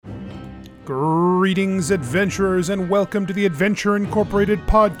Greetings, adventurers, and welcome to the Adventure Incorporated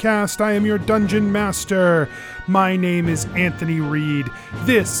podcast. I am your dungeon master. My name is Anthony Reed.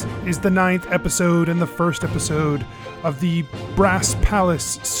 This is the 9th episode and the first episode of the Brass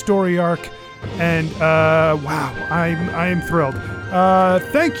Palace story arc. And, wow, I am thrilled.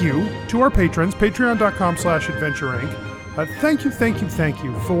 Thank you to our patrons, patreon.com/adventureinc. Thank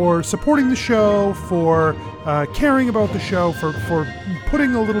you for supporting the show, for caring about the show, for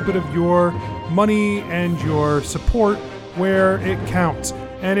putting a little bit of your money and your support where it counts.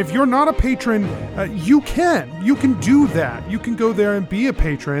 And if you're not a patron, you can do that. You can go there and be a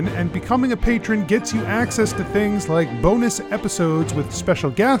patron, and becoming a patron gets you access to things like bonus episodes with special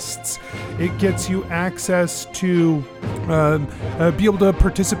guests. It gets you access to be able to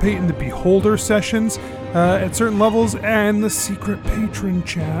participate in the Beholder sessions at certain levels, and the secret patron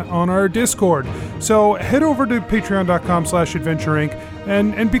chat on our Discord. So head over to patreon.com/adventureinc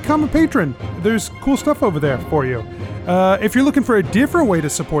and become a patron. There's cool stuff over there for you. If you're looking for a different way to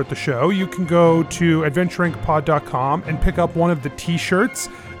support the show, you can go to adventureincpod.com and pick up one of the t-shirts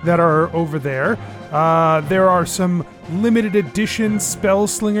that are over there. There are some limited edition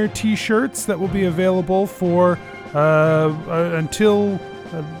Spellslinger t-shirts that will be available for until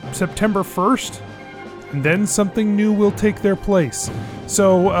September 1st. And then something new will take their place.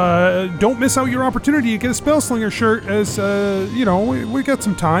 So don't miss out your opportunity to get a Spellslinger shirt, as, we got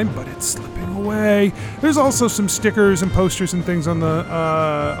some time, but it's slipping away. There's also some stickers and posters and things on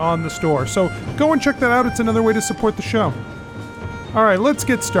the store. So go and check that out. It's another way to support the show. All right, let's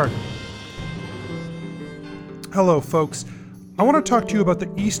get started. Hello, folks. I want to talk to you about the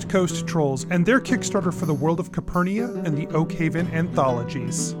East Coast Trolls and their Kickstarter for the World of Capernia and the Oakhaven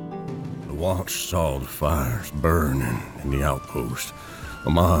anthologies. Watch saw the fires burning in the outpost, a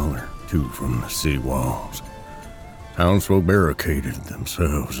mile or two from the city walls. Townsfolk barricaded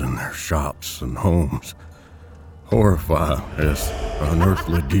themselves in their shops and homes, horrified as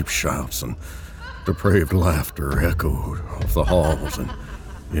unearthly deep shouts and depraved laughter echoed off the halls and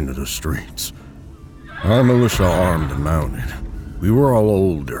into the streets. Our militia, armed and mounted, we were all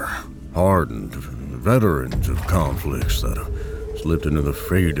older, hardened, veterans of conflicts that have slipped into the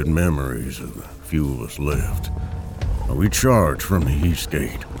faded memories of the few of us left. We charged from the east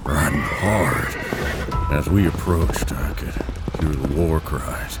gate, riding hard. As we approached, I could hear the war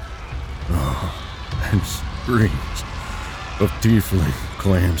cries and screams of tiefling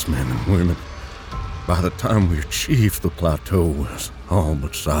clansmen and women. By the time we achieved the plateau, was all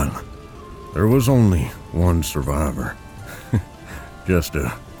but silent. There was only one survivor. Just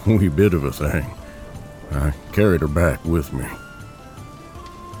a wee bit of a thing. I carried her back with me.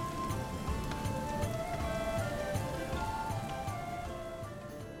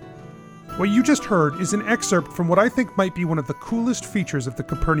 What you just heard is an excerpt from what I think might be one of the coolest features of the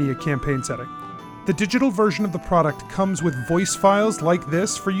Capernia campaign setting. The digital version of the product comes with voice files like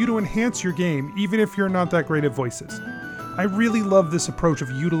this for you to enhance your game, even if you're not that great at voices. I really love this approach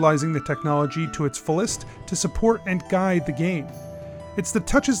of utilizing the technology to its fullest to support and guide the game. It's the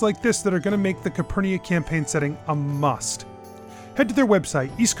touches like this that are going to make the Capernia campaign setting a must. Head to their website,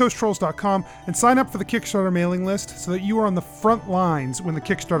 eastcoasttrolls.com, and sign up for the Kickstarter mailing list so that you are on the front lines when the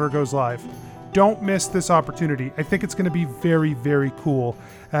Kickstarter goes live. Don't miss this opportunity. I think it's going to be very, very cool,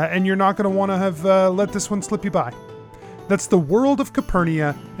 and you're not going to want to have let this one slip you by. That's the World of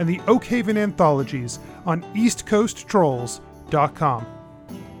Capernia and the Oakhaven anthologies on eastcoasttrolls.com.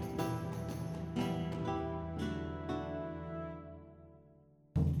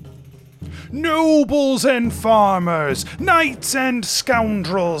 Nobles and farmers, knights and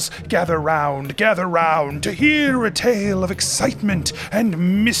scoundrels, gather round to hear a tale of excitement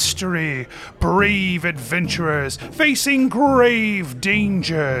and mystery. Brave adventurers facing grave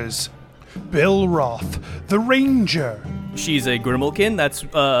dangers. Belroth, the Ranger. She's a Grimalkin,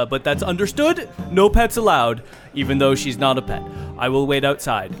 but that's understood. No pets allowed, even though she's not a pet. I will wait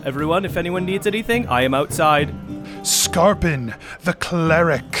outside. Everyone, if anyone needs anything, I am outside. Scarpin, the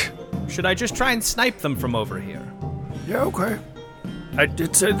Cleric. Should I just try and snipe them from over here? Yeah, okay. I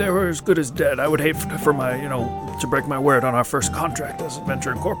did say they were as good as dead. I would hate for my, to break my word on our first contract as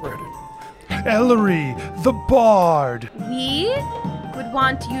Adventure Incorporated. Ellery, the Bard. We would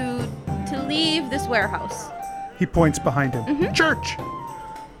want you to leave this warehouse. He points behind him. Mm-hmm. Church.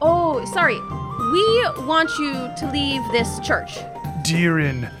 Oh, sorry. We want you to leave this church.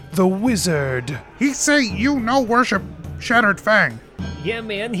 Deerin, the Wizard. He say you no worship Shattered Fang. Yeah,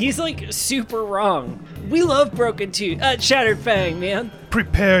 man, he's super wrong. We love Shattered Fang, man.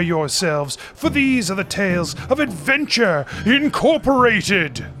 Prepare yourselves, for these are the tales of Adventure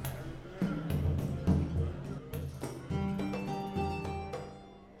Incorporated.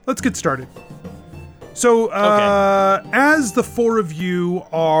 let's get started. So, as the four of you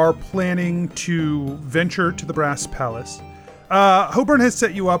are planning to venture to the Brass Palace, Hoburn has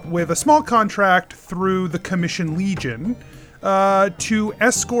set you up with a small contract through the Commission Legion to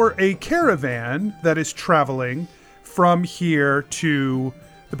escort a caravan that is traveling from here to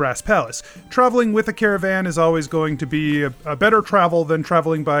the Brass Palace. Traveling with a caravan is always going to be a better travel than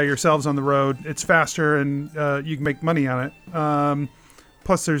traveling by yourselves on the road. It's faster and you can make money on it.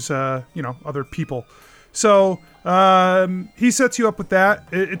 Plus there's, other people. So he sets you up with that.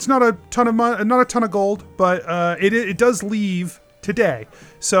 It's not a ton of gold, but it does leave today.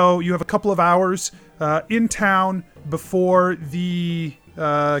 So you have a couple of hours in town before the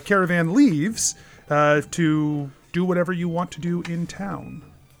caravan leaves to do whatever you want to do in town.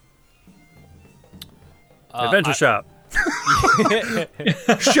 Adventure shop.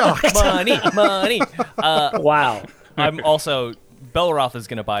 Shocked. Money. Wow. I'm also... Belroth is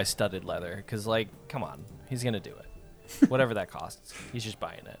going to buy studded leather, because, come on. He's going to do it. Whatever that costs. He's just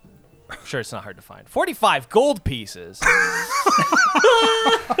buying it. I'm sure it's not hard to find. 45 gold pieces!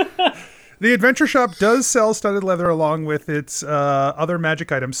 The adventure shop does sell studded leather along with its other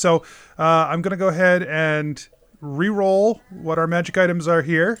magic items. So I'm going to go ahead and re-roll what our magic items are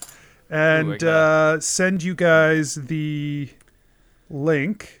here and send you guys the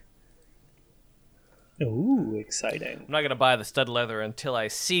link. Ooh, exciting. I'm not going to buy the studded leather until I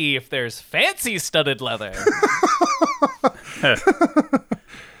see if there's fancy studded leather.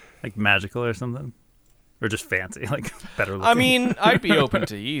 Like magical or something? Or just fancy, like better looking? I mean, I'd be open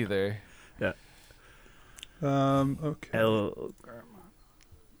to either. Yeah. Okay. Oh,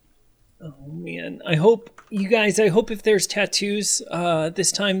 man. I hope if there's tattoos,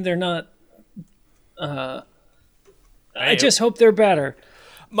 this time they're not... I just hope they're better.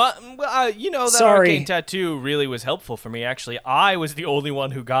 That Sorry. arcane tattoo really was helpful for me, actually. I was the only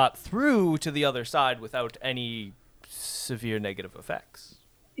one who got through to the other side without any severe negative effects.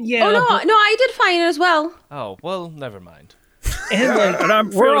 Yeah. Oh, no, I did fine as well. Oh, well, never mind.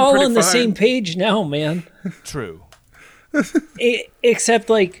 And we're all on the same page now, man. True. Except,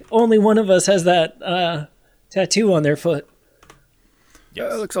 only one of us has that tattoo on their foot.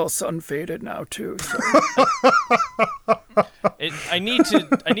 Yeah, it looks all sun-faded now, too. So. I need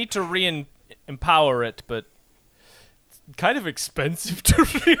to re-empower it, but it's kind of expensive to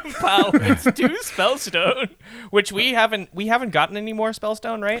re-empower. It's 2 spellstone, which we haven't gotten any more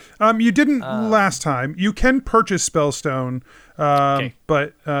spellstone, right? You didn't last time. You can purchase spellstone, Okay.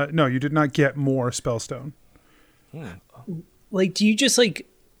 but no, you did not get more spellstone. Do you just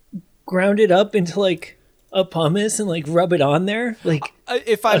ground it up into a pumice and rub it on there,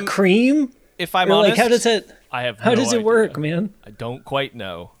 If a I'm cream? if I'm Or, honest, how does that? I have How no does it idea. work, man? I don't quite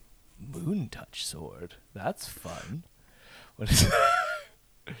know. Moon touch sword. That's fun. What is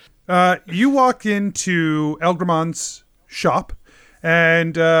You walk into Elgramon's shop,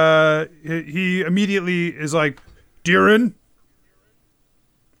 and he immediately is like, Deerin?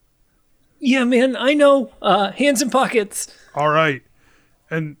 Yeah, man, I know. Hands in pockets. All right.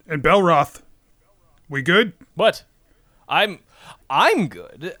 And Belroth, we good? What? I'm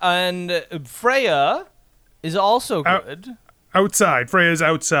good, and Freya is also good. Outside. Freya's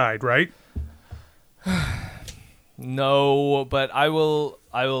outside, right? No, but I will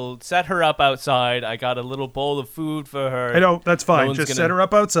set her up outside. I got a little bowl of food for her. I know, that's fine. one's Just gonna- set her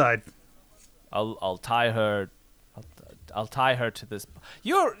up outside. I'll tie her. I'll tie her to this.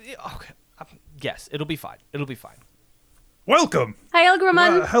 You're okay. Yes, it'll be fine. It'll be fine. Welcome. Hi,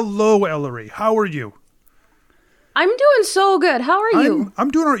 Elgramon. Hello, Ellery. How are you? I'm doing so good. How are you?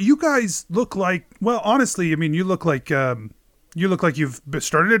 I'm doing all right. You guys look like, well, honestly, I mean, you look like you've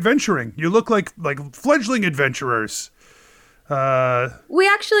started adventuring. You look like fledgling adventurers. We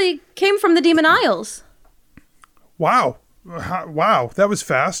actually came from the Demon Isles. Wow. Wow, that was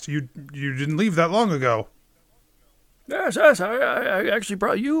fast. You didn't leave that long ago. Yes, I actually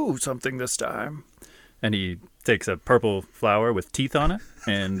brought you something this time. And he takes a purple flower with teeth on it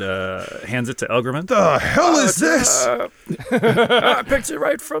and hands it to Elgramon. The hell is this? I picked it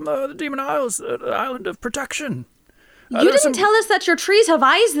right from the Demon Isles, the island of protection. You didn't tell us that your trees have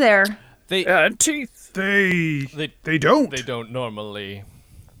eyes there. And teeth. They don't. They don't normally.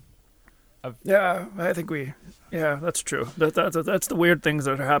 Yeah, I think yeah, that's true. That's the weird things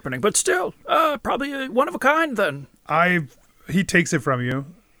that are happening. But still, probably one of a kind then. He takes it from you.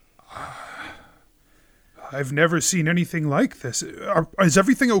 I've never seen anything like this. Is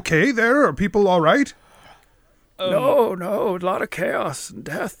everything okay there? Are people all right? No, a lot of chaos and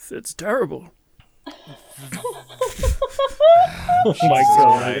death. It's terrible. Oh my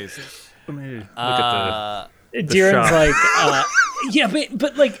god. Nice. Let me look at Deeran's shop. Yeah,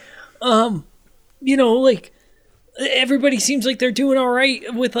 but like, like everybody seems like they're doing all right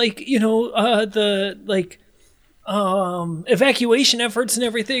with like, the like, evacuation efforts and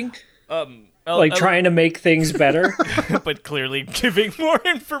everything. Trying to make things better, but clearly giving more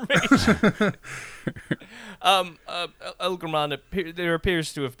information. Elgramon, there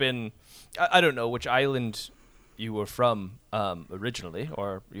appears to have been, I don't know which island you were from originally,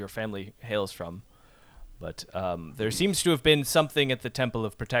 or your family hails from, but there seems to have been something at the Temple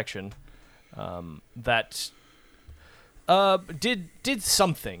of Protection that did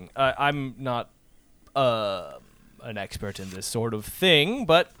something. I'm not an expert in this sort of thing,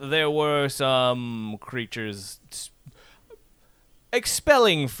 but there were some creatures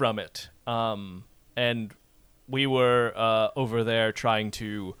expelling from it, and we were over there trying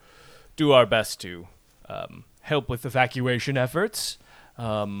to do our best to help with evacuation efforts,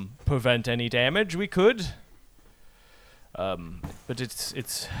 prevent any damage we could. But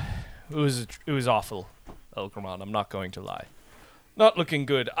it was awful, Elgramon. I'm not going to lie. Not looking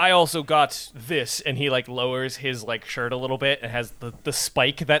good. I also got this, and he like lowers his like shirt a little bit and has the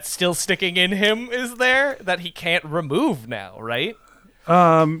spike that's still sticking in him is there that he can't remove now, right?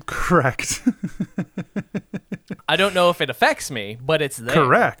 Correct. I don't know if it affects me, but it's there.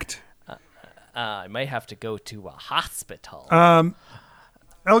 Correct. I may have to go to a hospital.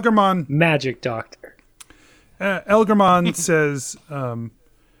 Elgramon magic doctor. Elgramon says,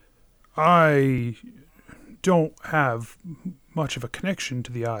 I don't have much of a connection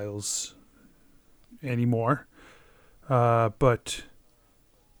to the Isles anymore, but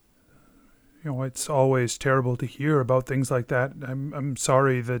it's always terrible to hear about things like that. I'm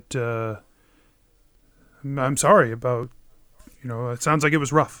sorry that I'm sorry about it sounds like it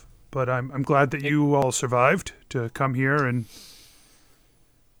was rough, but I'm glad that you all survived to come here and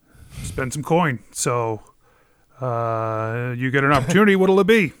spend some coin. So you get an opportunity. What'll it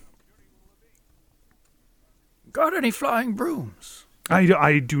be? Got any flying brooms?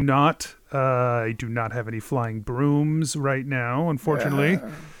 I do not. I do not have any flying brooms right now, unfortunately.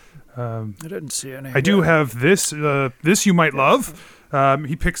 I didn't see any. I do have this. This you might love.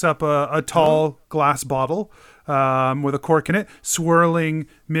 He picks up a tall glass bottle with a cork in it, swirling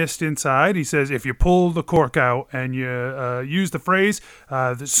mist inside. He says, if you pull the cork out and you use the phrase,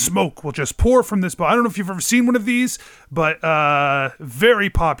 the smoke will just pour from this bottle. I don't know if you've ever seen one of these, but very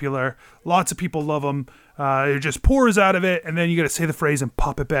popular. Lots of people love them. It just pours out of it, and then you got to say the phrase and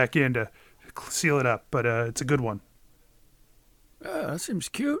pop it back in to seal it up. But it's a good one. That seems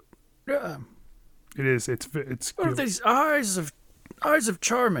cute. Yeah, it is. It's. What are these eyes of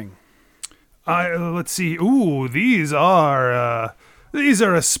charming? Let's see. Ooh, these are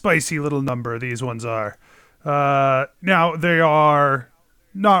a spicy little number. These ones are. Now they are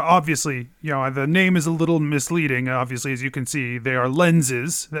not obviously. The name is a little misleading. Obviously, as you can see, they are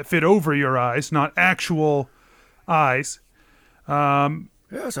lenses that fit over your eyes, not actual eyes.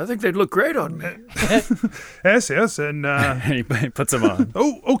 Yes, I think they'd look great on me. Yes, and he puts them on.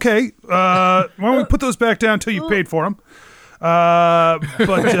 Oh, okay. Why don't we put those back down until you paid for them? But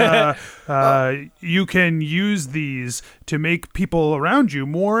you can use these to make people around you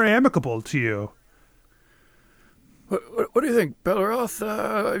more amicable to you. What do you think, Belleroth?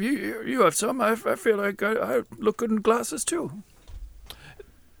 You have some. I feel like I look good in glasses too.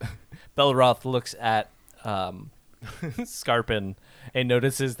 Belleroth looks at Scarpin and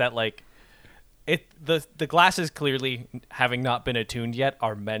notices that the glasses, clearly having not been attuned yet,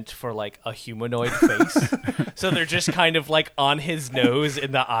 are meant for like a humanoid face. So they're just kind of like on his nose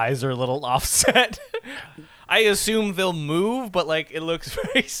and the eyes are a little offset. I assume they'll move, but like it looks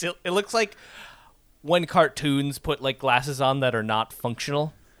very it looks like when cartoons put like glasses on that are not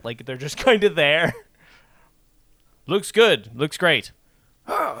functional. Like they're just kind of there. Looks good. Looks great.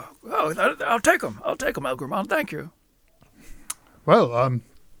 Oh, I'll take them. Elgramon. Thank you. Well,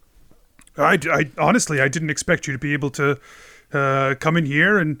 I honestly, I didn't expect you to be able to come in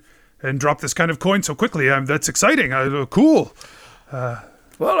here and drop this kind of coin so quickly. That's exciting. Cool. Well,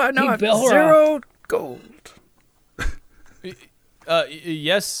 I know I have 0 gold.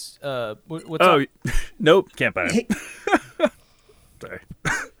 Yes. What's up? Nope, can't buy it. Sorry.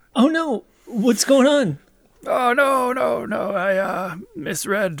 Oh no, what's going on? Oh no! I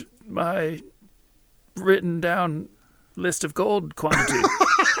misread my written down list of gold quantity.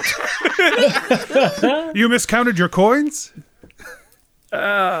 You miscounted your coins? Is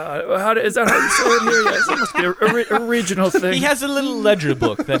that how you say it here? Yes, it must be a regional thing. He has a little ledger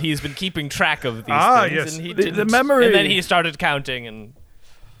book that he's been keeping track of these things. Yes. And he the memory. And then he started counting, and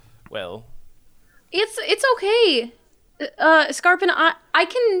well, It's okay, Scarpin. I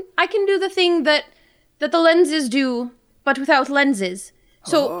can do the thing that the lenses do but without lenses.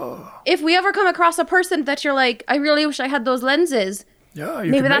 So if we ever come across a person that you're like, I really wish I had those lenses, Yeah,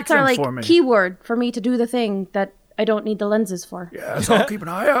 you maybe can make that's our them like for me. keyword for me to do the thing that I don't need the lenses for. Yeah, so I'll keep an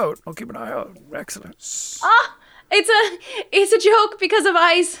eye out. Excellent. It's a joke because of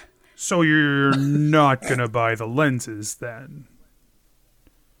eyes. So you're not gonna buy the lenses then?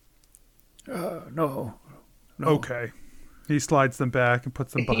 No. Okay. He slides them back and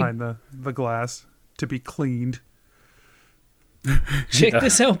puts them behind the glass to be cleaned. Check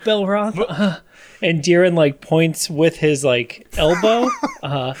this out, Belroth. And Diren like points with his like elbow.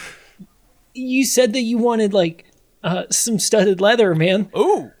 You said that you wanted like some studded leather, man.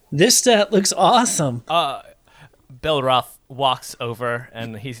 Ooh. This set looks awesome. Belroth walks over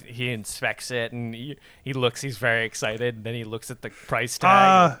and he inspects it and he looks. He's very excited. And then he looks at the price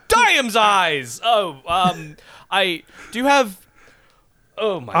tag. Diam's eyes. I do have.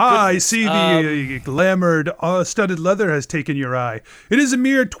 Oh my goodness. I see the glamoured studded leather has taken your eye. It is a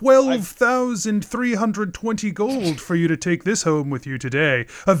mere 12,320 gold for you to take this home with you today.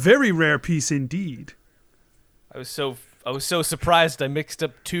 A very rare piece indeed. I was so surprised I mixed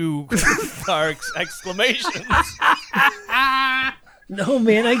up two exclamations. No,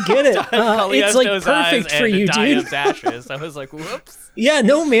 man, I get it. It's like Cagliostto's eyes perfect for and you, Diam's dude. ashes. I was like, whoops. Yeah,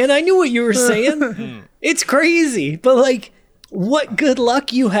 no, man, I knew what you were saying. It's crazy, but like, what good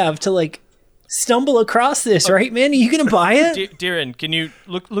luck you have to like stumble across this, right, man? Are you gonna buy it? Diren, can you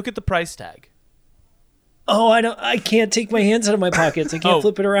look at the price tag? Oh, I can't take my hands out of my pockets. I can't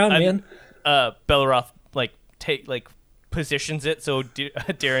flip it around, man. Belroth positions it so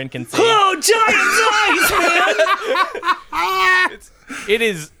Diren can see. Oh, giant eyes, man! It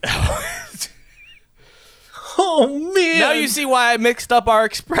is. Oh man! Now you see why I mixed up our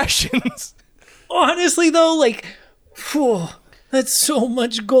expressions. Honestly, though, like, phew, that's so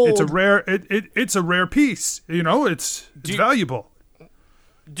much gold. It's a rare it's a rare piece. You know, it's valuable.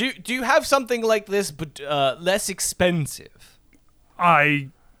 Do you have something like this, but less expensive? I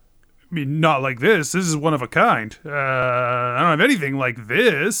mean, not like this. This is one of a kind. I don't have anything like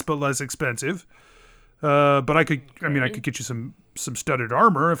this, but less expensive. But I could get you some studded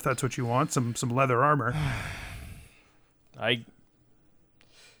armor if that's what you want. Some leather armor.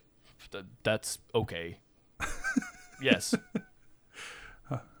 That's okay. Yes.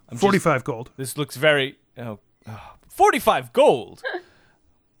 45 gold. This looks very 45 gold.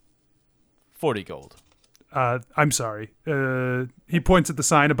 40 gold. I'm sorry. He points at the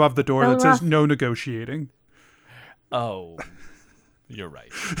sign above the door that says no negotiating. Oh, you're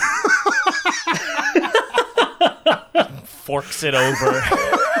right. Forks it over.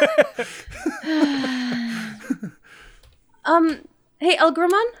 Hey,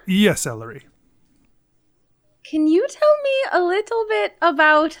 Elgramon, Yes, Ellery. can you tell me a little bit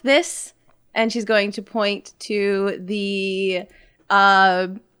about this? And she's going to point to the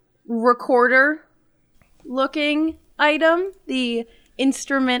recorder-looking item, the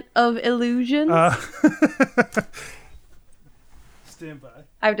instrument of illusion. Stand by.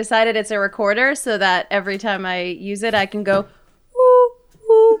 I've decided it's a recorder so that every time I use it, I can go. Ooh,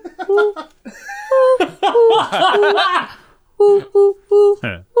 ooh, ooh, ooh, ooh, ooh, ooh,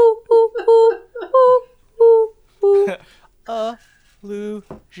 Huh. ooh, ooh, ooh, ooh, ooh, ooh.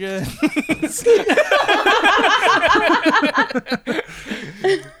 Illusion.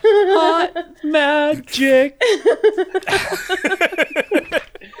 hot magic.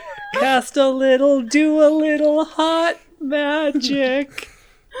 Cast a little, do a little hot magic.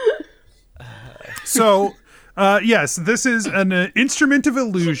 So, yes, this is an instrument of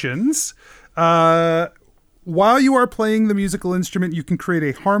illusions. While you are playing the musical instrument, you can create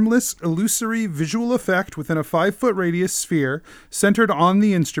a harmless, illusory visual effect within a 5-foot radius sphere centered on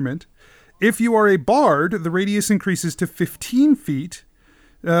the instrument. If you are a bard, the radius increases to 15 feet.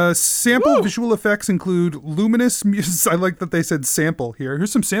 Sample visual effects include luminous I like that they said sample here.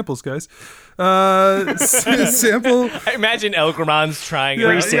 Here's some samples, guys. Sample. I imagine Elgramon's trying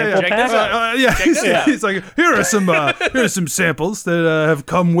Free sample Check this out. He's like, here are some samples that have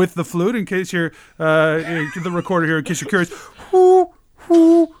come with the flute in case you're the recorder here in case you're curious. Whoo,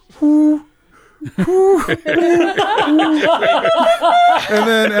 whoo, whoo. And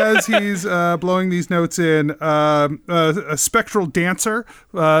then as he's blowing these notes in, a spectral dancer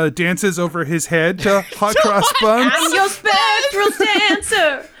dances over his head to Hot Cross Buns. I'm your spectral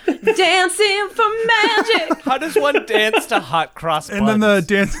dancer, dancing for magic. How does one dance to Hot Cross Buns? And then the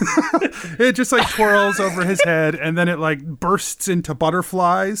dance, it just like twirls over his head, and then it like bursts into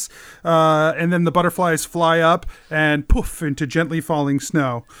butterflies, and then the butterflies fly up and poof into gently falling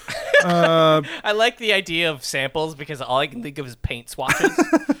snow. I like the idea of samples because all I can think of is paint swatches,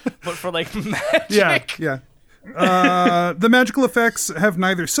 but for like magic. Yeah. The magical effects have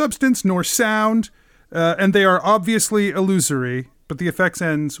neither substance nor sound, and they are obviously illusory, but the effects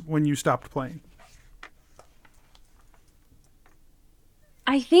ends when you stopped playing.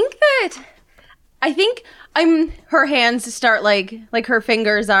 I think her hands start like her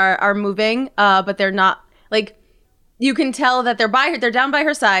fingers are moving, but they're not like, you can tell that they're down by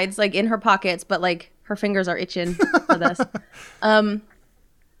her sides, like in her pockets, but like her fingers are itching for this.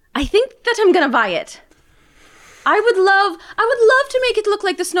 I think that I'm gonna buy it. I would love to make it look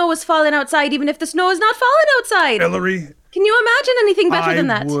like the snow was falling outside, even if the snow is not falling outside. Ellery, can you imagine anything better than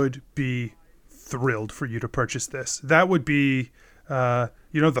that? I would be thrilled for you to purchase this. That would be,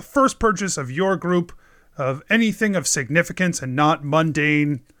 the first purchase of your group of anything of significance and not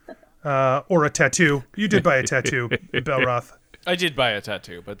mundane, or a tattoo. You did buy a tattoo, Belroth. I did buy a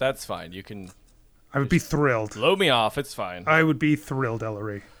tattoo, but that's fine. You can I would be thrilled. blow me off. It's fine. I would be thrilled,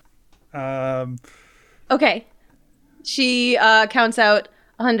 Ellery. Okay. She counts out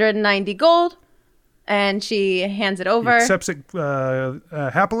 190 gold, and she hands it over. He accepts it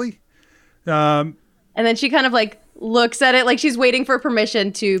happily. And then she kind of like looks at it like she's waiting for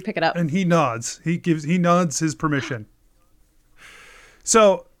permission to pick it up. And he nods. He nods his permission.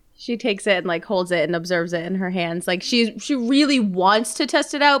 So she takes it and like holds it and observes it in her hands. Like she really wants to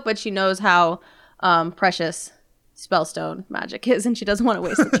test it out, but she knows how precious Spellstone magic is, and she doesn't want to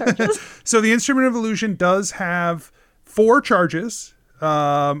waste the charges. So the Instrument of Illusion does have 4 charges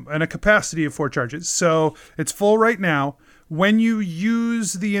and a capacity of 4 charges. So it's full right now. When you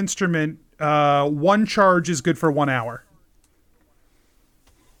use the instrument, 1 charge is good for 1 hour.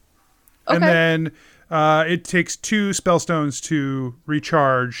 Okay. And then it takes 2 spellstones to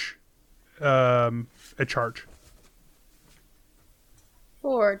recharge a charge.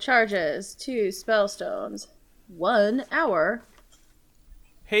 4 charges, 2 spellstones, 1 hour.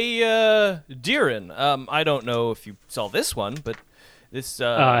 Hey, Deerin, I don't know if you saw this one, but this,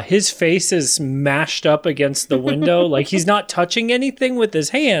 his face is mashed up against the window. Like, he's not touching anything with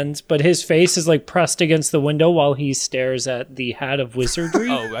his hands, but his face is, like, pressed against the window while he stares at the Hat of Wizardry.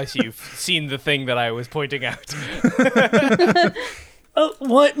 Oh, I see. You've seen the thing that I was pointing out. Oh,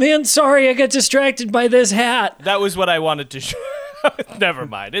 what, man? Sorry, I got distracted by this hat. That was what I wanted to show. Never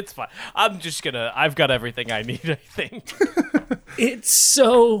mind. It's fine. I've got everything I need, I think. It's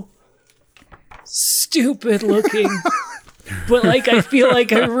so stupid looking. But, like, I feel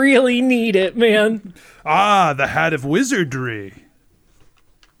like I really need it, man. Ah, the Hat of Wizardry.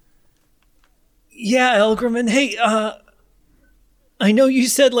 Yeah, Elgriman. Hey, I know you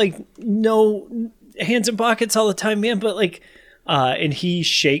said, like, no hands in pockets all the time, man, but, like, and he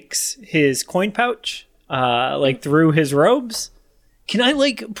shakes his coin pouch, like, through his robes. Can I,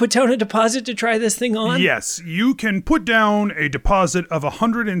 like, put down a deposit to try this thing on? Yes, you can put down a deposit of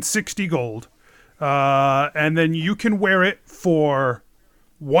 160 gold, and then you can wear it for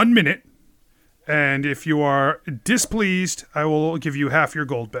 1 minute, and if you are displeased, I will give you half your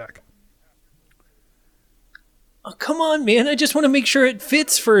gold back. Oh, come on, man. I just want to make sure it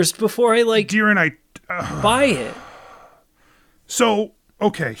fits first before I, like, Deerin, buy it. So,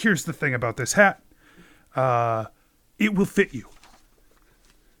 okay, here's the thing about this hat. It will fit you.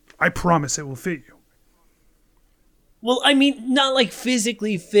 I promise it will fit you. Well, I mean, not like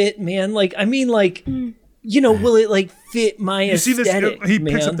physically fit, man. Like, I mean, like, will it like fit my You see aesthetic, this? He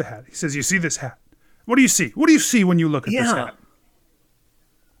man? picks up the hat. He says, "You see this hat? What do you see? What do you see when you look at this hat?"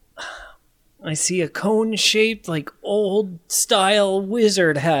 I see a cone-shaped, like, old-style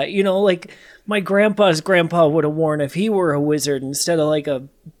wizard hat. Like my grandpa's grandpa would have worn if he were a wizard instead of like a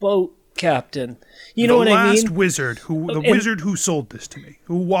boat captain. You know what I mean? The wizard who sold this to me,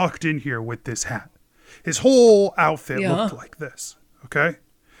 who walked in here with this hat. His whole outfit looked like this, okay?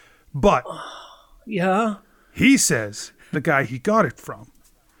 But he says the guy he got it from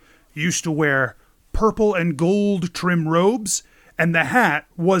used to wear purple and gold trim robes, and the hat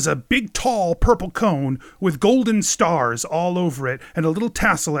was a big, tall purple cone with golden stars all over it and a little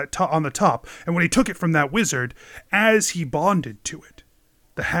tassel on the top. And when he took it from that wizard, as he bonded to it,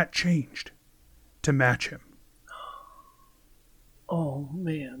 the hat changed to match him. Oh,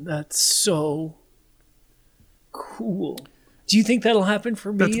 man, that's so cool. Do you think that'll happen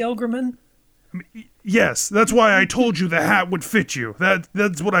for me, Elgriman? Yes, that's why I told you the hat would fit you.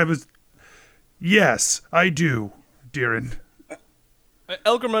 That's what I was... Yes, I do, Deerin.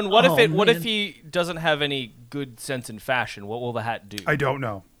 Elgriman, what if he doesn't have any good sense in fashion? What will the hat do? I don't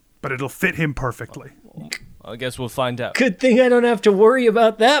know, but it'll fit him perfectly. I guess we'll find out. Good thing I don't have to worry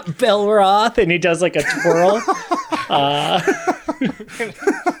about that, Belroth. And he does like a twirl.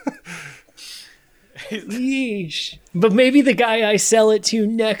 Yeesh. But maybe the guy I sell it to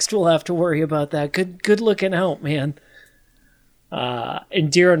next will have to worry about that. Good looking out, man.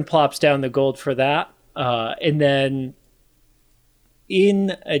 And Diran plops down the gold for that. And then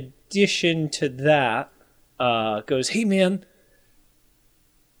in addition to that, goes, hey man,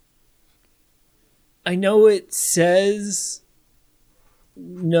 I know it says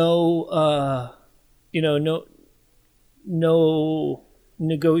no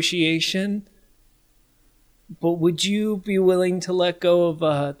negotiation, but would you be willing to let go of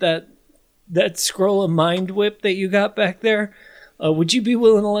that scroll of mind whip that you got back there? Would you be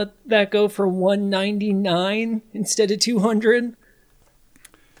willing to let that go for $199 instead of $200?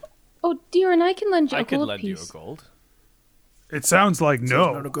 Oh, dear, and I can lend you I a could gold lend piece. you a gold. It sounds like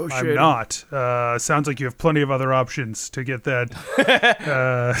no, no negotiating. I'm not. Sounds like you have plenty of other options to get that.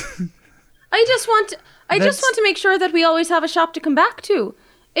 I just want to make sure that we always have a shop to come back to.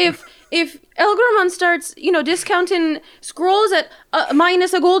 If Elgramon starts, discounting scrolls at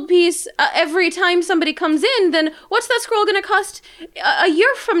minus a gold piece every time somebody comes in, then what's that scroll going to cost a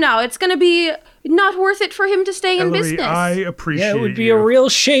year from now? It's going to be not worth it for him to stay in Ellery, business. I appreciate Yeah, it would be you. a real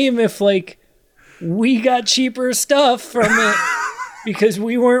shame if, we got cheaper stuff from it because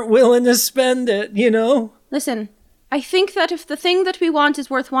we weren't willing to spend it, Listen, I think that if the thing that we want is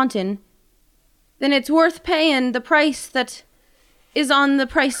worth wanting, then it's worth paying the price that is on the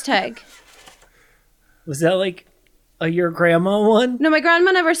price tag. Was that your grandma one? No, my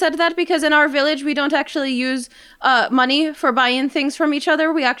grandma never said that because in our village we don't actually use money for buying things from each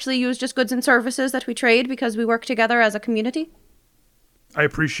other. We actually use just goods and services that we trade because we work together as a community. I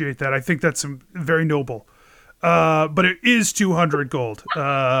appreciate that. I think that's very noble. But it is 200 gold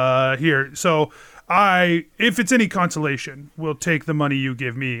here. So if it's any consolation, will take the money you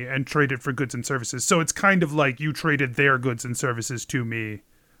give me and trade it for goods and services. So it's kind of like you traded their goods and services to me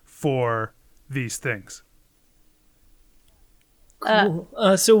for these things. Cool.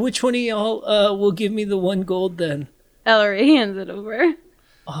 So which one of y'all will give me the 1 gold then? Ellery hands it over.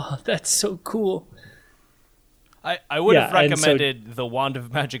 Oh, that's so cool. I would have and so- recommended the Wand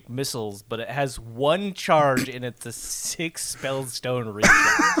of Magic Missiles, but it has 1 charge and it's a 6 spellstone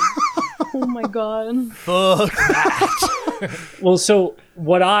recharge. Oh my god. Fuck that. Well, so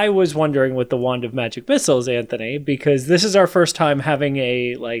what I was wondering with the Wand of Magic Missiles, Anthony, because this is our first time having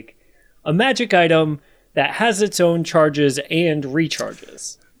a magic item that has its own charges and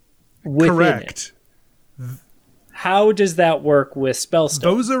recharges within Correct. it. How does that work with Spellstone?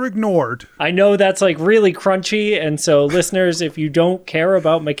 Those are ignored. I know that's really crunchy, and so listeners, if you don't care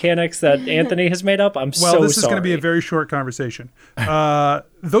about mechanics that Anthony has made up, I'm so sorry. Well, this is going to be a very short conversation.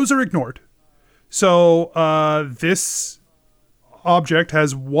 Those are ignored. So this object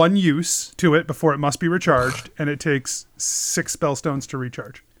has 1 use to it before it must be recharged, and it takes 6 spellstones to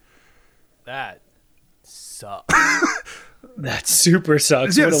recharge. That sucks. That super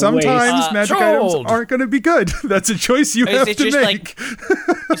sucks. Yeah, What a sometimes waste. magic sold. items aren't going to be good. That's a choice you Is have it to just make.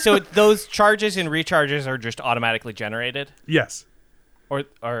 so those charges and recharges are just automatically generated? Yes. Or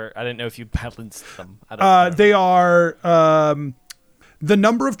I didn't know if you balanced them. I don't They are... the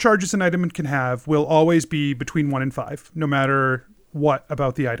number of charges an item can have will always be between 1 and 5, no matter what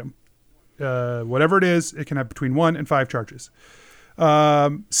about the item. Whatever it is, it can have between 1 and 5 charges.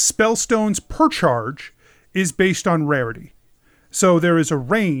 Spellstones per charge is based on rarity. So there is a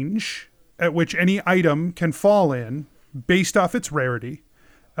range at which any item can fall in based off its rarity.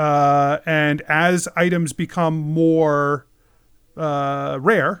 And as items become more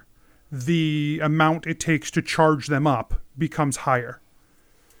rare, the amount it takes to charge them up becomes higher.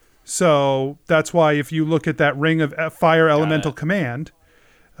 So that's why if you look at that Ring of Fire Elemental Command,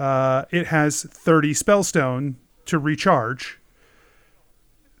 it has 30 spellstone to recharge.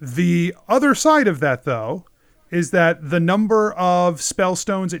 The other side of that, though, is that the number of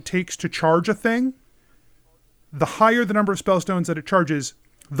spellstones it takes to charge a thing, the higher the number of spellstones that it charges,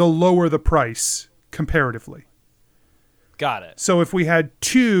 the lower the price comparatively. Got it. So if we had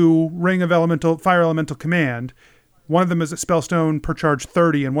 2 Ring of Fire Elemental Command, one of them is a spellstone per charge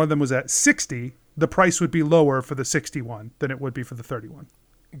 30, and one of them was at 60, the price would be lower for the 61 than it would be for the 31.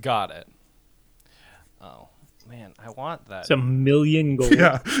 Got it. Oh, man, I want that. It's 1 million gold.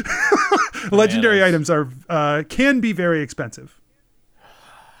 Yeah. Legendary Bananas. items are can be very expensive.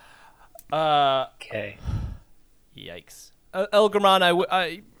 Okay. Yikes. Elgramon,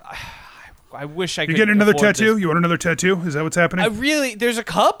 I wish I could You get another afford tattoo? this. You want another tattoo? Is that what's happening? There's a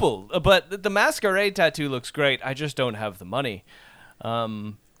couple, but the masquerade tattoo looks great. I just don't have the money.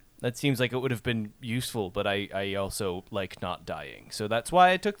 That seems like it would have been useful, but I also like not dying. So that's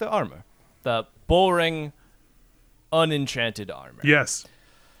why I took the armor. The boring, unenchanted armor. Yes.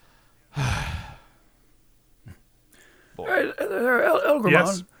 before. Elgramon.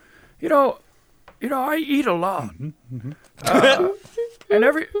 Yes. You know, I eat a lot. And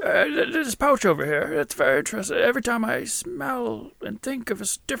this pouch over here, it's very interesting. Every time I smell and think of a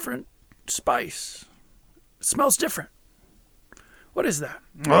different spice, it smells different. What is that?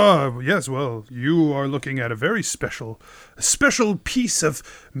 Yes, well, you are looking at a very special piece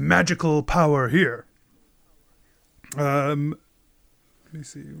of magical power here. Let me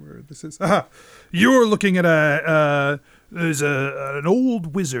see where this is. You're looking at there's an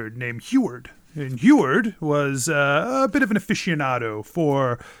old wizard named Heward. And Heward was a bit of an aficionado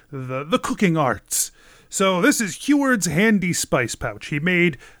for the cooking arts. So this is Heward's handy spice pouch. He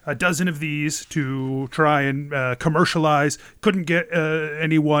made a dozen of these to try and commercialize. Couldn't get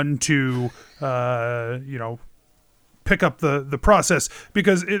anyone to, pick up the process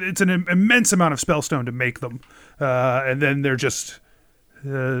because it's an immense amount of spellstone to make them. And then they're just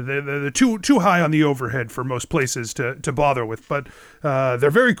they're too high on the overhead for most places to bother with. But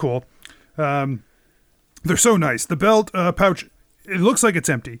they're very cool. They're so nice. The belt pouch, it looks like it's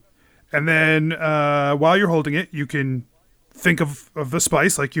empty. And then while you're holding it, you can think of the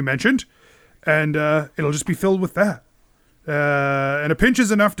spice, like you mentioned, and it'll just be filled with that. And a pinch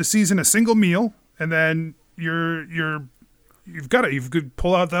is enough to season a single meal, and then you could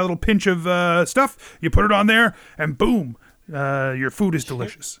pull out that little pinch of stuff, you put it on there, and boom, your food is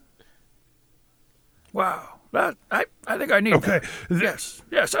delicious. Wow. I think I need that. Yes.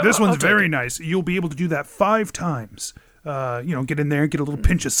 This one's very nice. You'll be able to do that 5 times. Get in there, get a little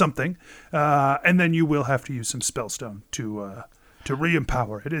pinch of something, and then you will have to use some spellstone to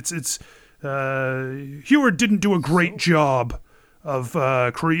re-empower it. It's Heward didn't do a great job of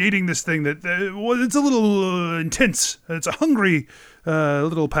creating this thing that it's a little intense. It's a hungry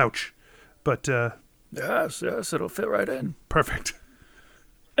little pouch, but yes, it'll fit right in. Perfect.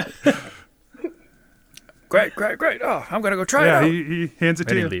 Great. Oh, I'm gonna go try it out. He hands it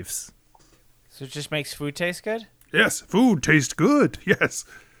to And he you. leaves. So it just makes food taste good? Yes, food tastes good. Yes.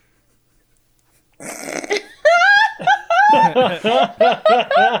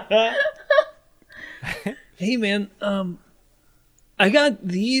 Hey man, I got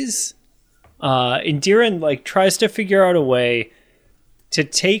these, and Diren tries to figure out a way to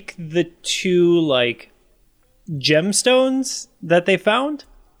take the 2 gemstones that they found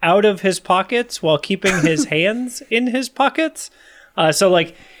out of his pockets while keeping his hands in his pockets.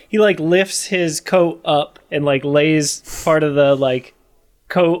 He lifts his coat up and lays part of the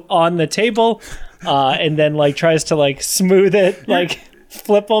coat on the table, and then tries to smooth it,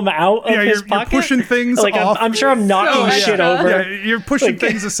 flip them out of his pocket. You're pushing things off. I'm sure I'm knocking shit over. Yeah, you're pushing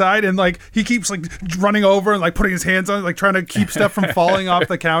things aside, and he keeps running over and putting his hands on, trying to keep stuff from falling off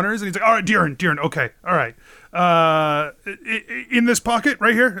the counters. And he's like, "All right, Diren, okay, all right. In this pocket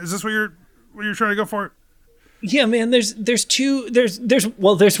right here, is this what you're trying to go for?" Yeah, man. There's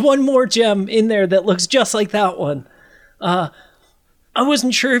one more gem in there that looks just like that one. I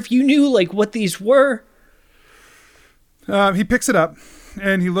wasn't sure if you knew what these were. He picks it up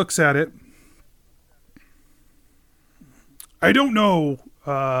and he looks at it. I don't know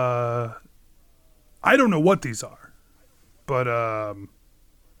what these are, but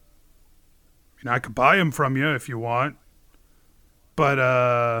I could buy them from you if you want.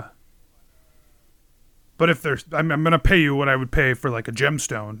 But if there's, I'm going to pay you what I would pay for a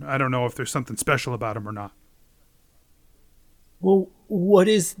gemstone. I don't know if there's something special about them or not. Well, what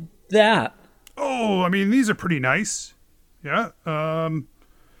is that? Oh, these are pretty nice. Yeah.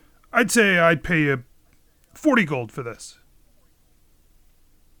 I'd say I'd pay you 40 gold for this.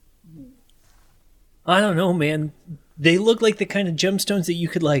 I don't know, man. They look like the kind of gemstones that you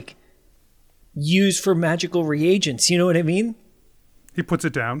could use for magical reagents. You know what I mean? He puts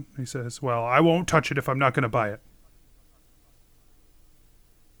it down. He says, "Well, I won't touch it if I'm not going to buy it."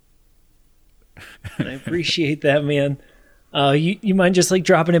 I appreciate that, man. You mind just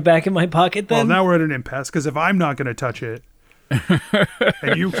dropping it back in my pocket then? Well, now we're at an impasse because if I'm not going to touch it,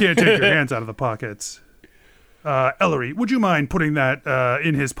 and you can't take your hands out of the pockets, Ellery, would you mind putting that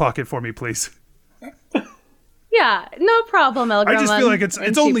in his pocket for me, please? Yeah, no problem, Elgramon. I just feel like it's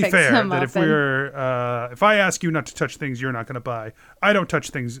only fair that if if I ask you not to touch things you're not going to buy, I don't touch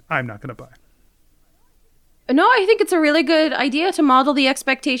things I'm not going to buy. No, I think it's a really good idea to model the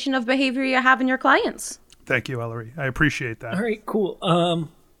expectation of behavior you have in your clients. Thank you, Ellery. I appreciate that. All right, cool.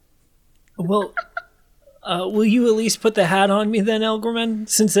 Will you at least put the hat on me then, Elgramon?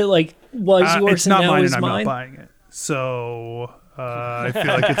 Since it was yours it's and not now mine is and I'm mine? not buying it. So I feel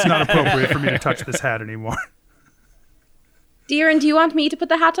like it's not appropriate for me to touch this hat anymore. Diren, do you want me to put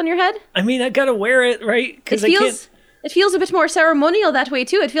the hat on your head? I gotta wear it, right? Because It feels a bit more ceremonial that way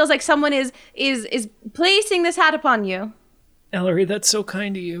too. It feels like someone is placing this hat upon you. Ellery, that's so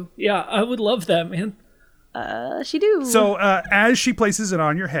kind of you. Yeah, I would love that, man. She do. So as she places it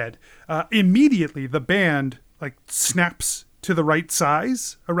on your head, immediately the band like snaps to the right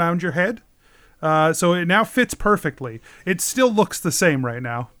size around your head. So it now fits perfectly. It still looks the same right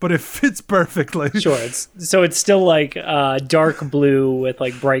now, but it fits perfectly. Sure. It's still like dark blue with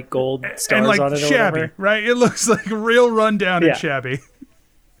like bright gold stars and like on it or shabby, whatever. right? It looks like real rundown Yeah. and shabby.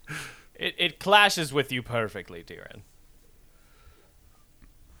 It clashes with you perfectly, Tyrion.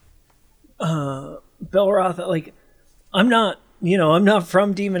 Belroth, like, I'm not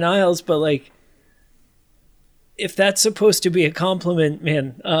from Demon Isles, but like, if that's supposed to be a compliment,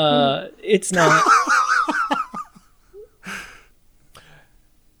 man, it's not.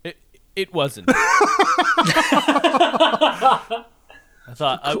 It wasn't. I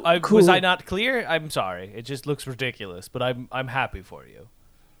thought Cool. was I not clear? I'm sorry. It just looks ridiculous, but I'm happy for you.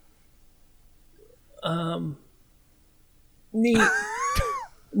 Neat.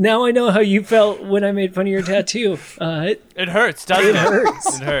 Now I know how you felt when I made fun of your tattoo. It hurts, doesn't it?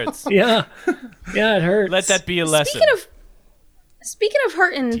 hurts. It hurts. Yeah, it hurts. Let that be a lesson. Speaking of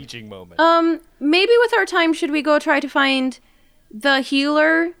hurting, Teaching moment. maybe with our time, should we go try to find the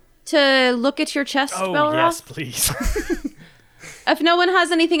healer to look at your chest, Oh Belroth? yes, please. If no one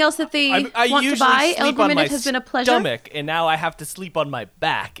has anything else that they I want to usually buy, sleep on Elgriman, my it has been a pleasure. stomach, and now I have to sleep on my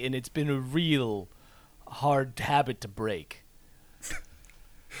back, and it's been a real hard habit to break.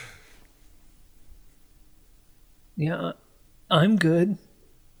 Yeah, I'm good.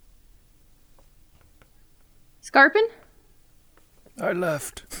 Scarpin? I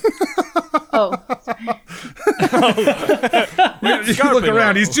left. Oh, You look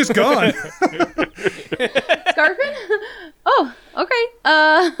around, he's just gone. Scarpin? Oh, okay.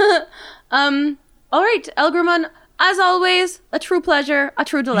 All right, Elgriman, as always, a true pleasure, a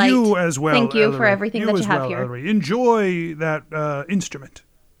true delight. You as well. Thank you for Ellery. everything that you as have well, here. Ellery. Enjoy that instrument.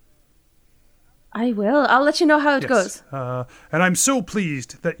 I will. I'll let you know how it goes. And I'm so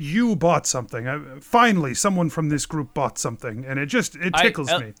pleased that you bought something. Finally, someone from this group bought something, and it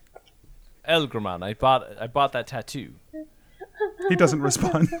tickles me. Elgriman, I bought that tattoo. He doesn't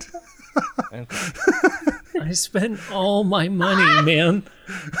respond. I spent all my money, man.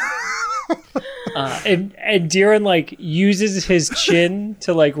 And Darren like uses his chin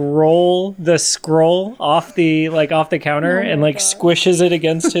to like roll the scroll off the counter and like squishes it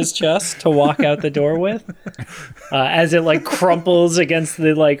against his chest to walk out the door with, as it like crumples against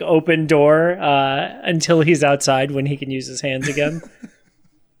the like open door until he's outside when he can use his hands again.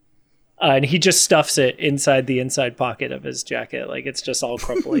 And he just stuffs it inside the inside pocket of his jacket, like it's just all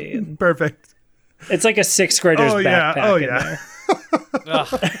crumply. And Perfect. it's like a sixth grader's backpack in there.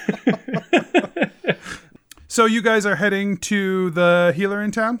 So you guys are heading to the healer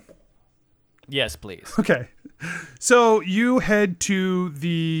in town? Yes, please. Okay. So you head to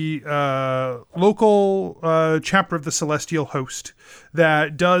the local chapter of the Celestial Host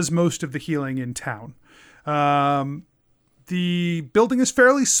that does most of the healing in town. The building is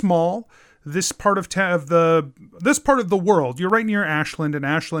fairly small. This part of this part of the world, you're right near Ashland, and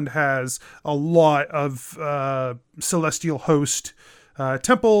Ashland has a lot of Celestial Host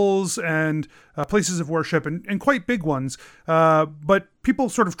temples and places of worship, and quite big ones. But people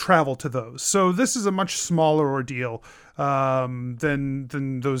sort of travel to those. So this is a much smaller ordeal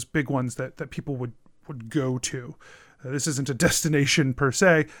than those big ones that people would go to. This isn't a destination per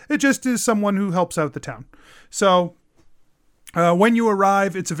se. It just is someone who helps out the town. So when you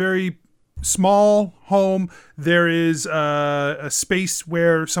arrive, it's a very small home. There is a space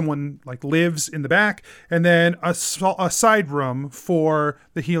where someone like lives in the back, and then a side room for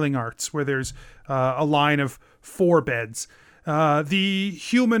the healing arts where there's a line of 4 beds. The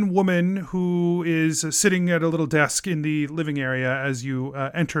human woman who is sitting at a little desk in the living area as you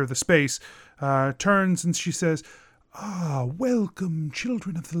enter the space turns and she says, welcome,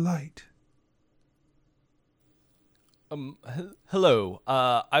 children of the light. Hello.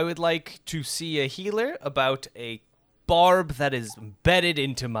 I would like to see a healer about a barb that is embedded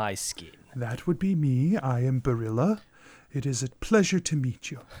into my skin. That would be me. I am Barilla. It is a pleasure to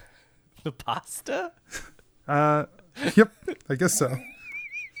meet you. The pasta? Yep, I guess so.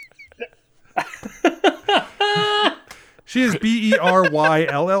 She is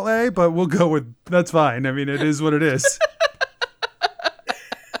Beryllla, but we'll go with that's fine. I mean, it is what it is.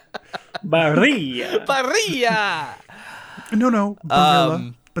 Maria. Maria! No,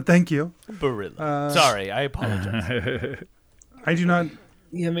 Barilla. But thank you. Barilla. Sorry, I apologize. I do not.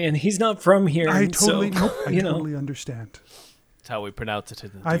 Yeah, man, he's not from here. I totally, so, I totally understand. That's how we pronounce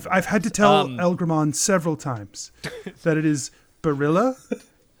it. I've had to tell Elgriman several times that it is Barilla,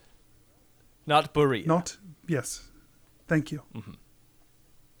 Not Barilla. not yes. Thank you.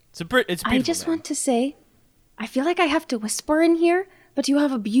 It's beautiful. I just man. want to say, I feel like I have to whisper in here, but you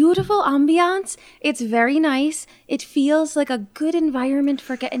have a beautiful ambiance. It's very nice. It feels like a good environment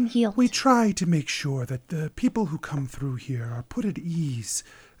for getting healed. We try to make sure that the people who come through here are put at ease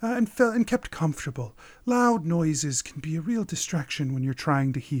and kept comfortable. Loud noises can be a real distraction when you're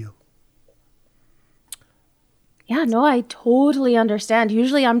trying to heal. Yeah, no, I totally understand.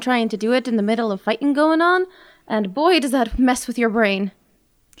 Usually I'm trying to do it in the middle of fighting going on, and boy, does that mess with your brain.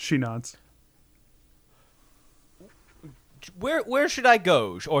 She nods. Where should I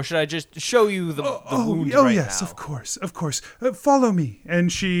go, or should I just show you the wound Oh right yes, now? of course. Follow me.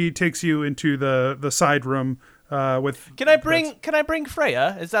 And she takes you into the side room with. Can I bring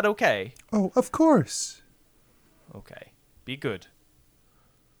Freya? Is that okay? Oh, of course. Okay, be good.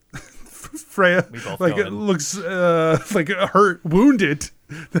 Freya We both like go in. looks like hurt, wounded.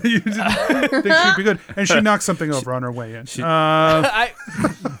 That you didn't think she'd be good, and she knocks something over on her way in. I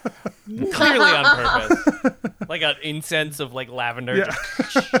clearly on purpose, like an incense of like lavender. Yeah.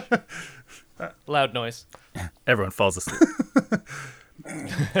 Just loud noise. Everyone falls asleep.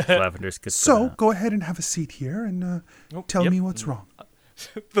 Lavender's good. So go ahead and have a seat here and tell yep. me what's wrong.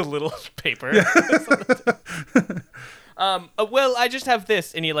 The little paper. Well, I just have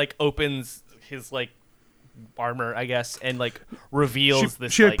this, and he like opens his like armor, I guess, and like reveals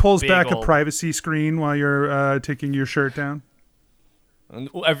this. She like, pulls big back a old- privacy screen while you're taking your shirt down.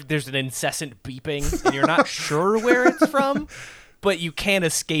 There's an incessant beeping, and you're not sure where it's from, but you can't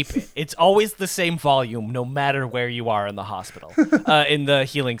escape it. It's always the same volume, no matter where you are in the hospital, in the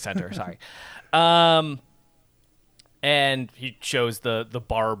healing center. Sorry. And he shows the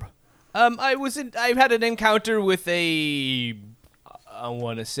barb. I've had an encounter with a, I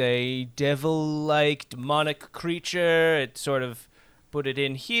want to say, devil-like demonic creature. It sort of put it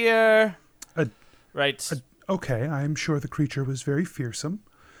in here. Right. Okay, I'm sure the creature was very fearsome.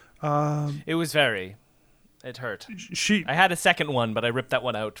 It was very. It hurt. She I had a second one, but I ripped that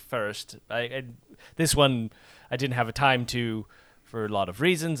one out first. This one, I didn't have a time to, for a lot of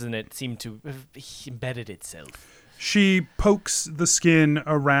reasons, and it seemed to have embedded itself. She pokes the skin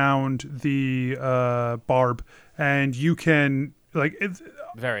around the barb, and you can it's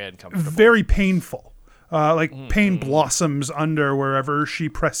Very uncomfortable. very painful. Pain blossoms under wherever she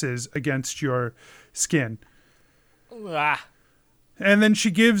presses against your skin. Ah. And then she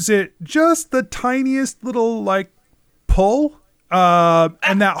gives it just the tiniest little pull,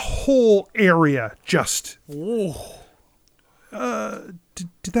 and that whole area just. Did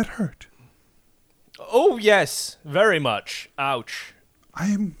that hurt? Oh yes, very much. Ouch.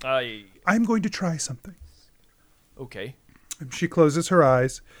 I'm going to try something. Okay. She closes her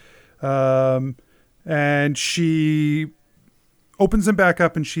eyes, and she opens them back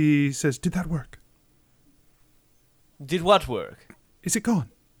up, and she says, "Did that work? Did what work? Is it gone?"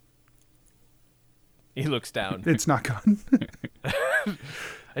 He looks down. It's not gone.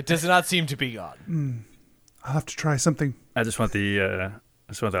 It does not seem to be gone. I'll have to try something. I just want the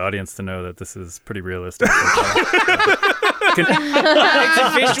audience to know that this is pretty realistic. It's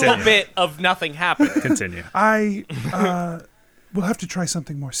a visual bit of nothing happening. Continue. I will have to try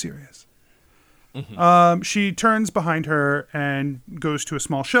something more serious. She turns behind her and goes to a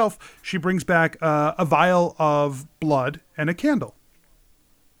small shelf. She brings back a vial of blood and a candle.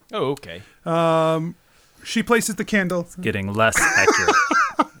 Oh, okay. She places the candle. Getting less accurate.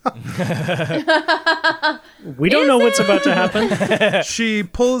 We don't know what's about to happen. She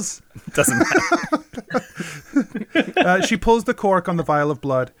pulls. Doesn't matter. She pulls the cork on the vial of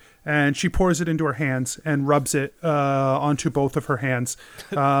blood, and she pours it into her hands and rubs it onto both of her hands.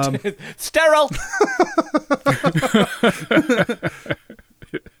 Sterile.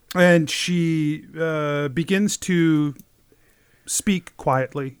 And she begins to speak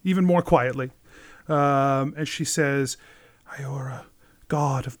quietly, even more quietly. As she says, "Iora,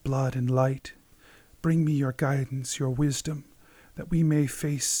 God of blood and light, bring me your guidance, your wisdom, that we may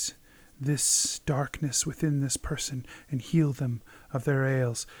face this darkness within this person and heal them of their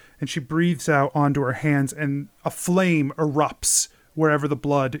ails." And she breathes out onto her hands, and a flame erupts wherever the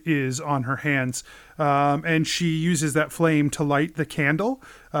blood is on her hands. And she uses that flame to light the candle,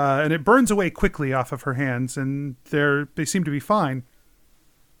 and it burns away quickly off of her hands, and they seem to be fine.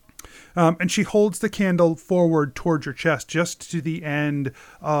 And she holds the candle forward towards your chest, just to the end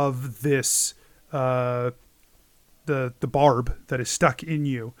of this, the barb that is stuck in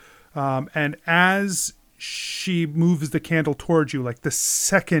you. And as she moves the candle towards you, the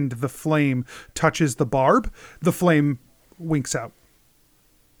second the flame touches the barb, the flame winks out.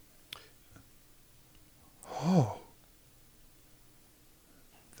 Oh.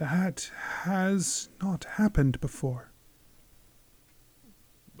 That has not happened before.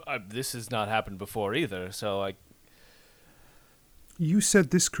 this has not happened before either. So You said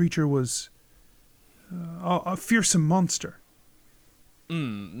this creature was a fearsome monster.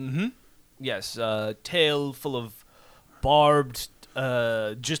 Yes, tail full of barbed,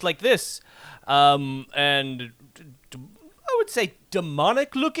 just like this, and I would say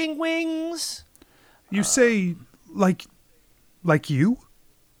demonic-looking wings. You say like you?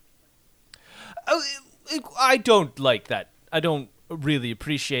 I don't like that. I don't really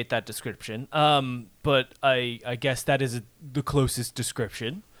appreciate that description. But I guess that is the closest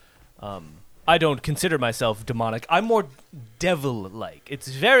description. I don't consider myself demonic. I'm more devil-like. It's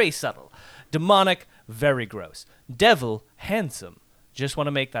very subtle. Demonic, very gross. Devil, handsome. Just want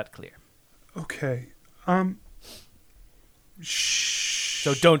to make that clear. Okay.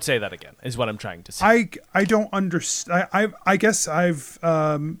 So don't say that again, is what I'm trying to say. I don't understand. I guess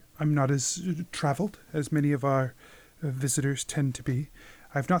I'm not as traveled as many of our visitors tend to be.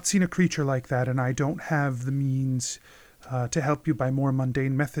 I've not seen a creature like that, and I don't have the means to help you by more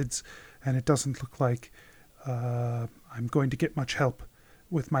mundane methods, and it doesn't look like I'm going to get much help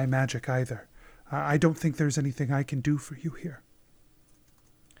with my magic either. I don't think there's anything I can do for you here.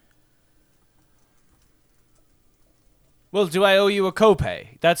 Well, do I owe you a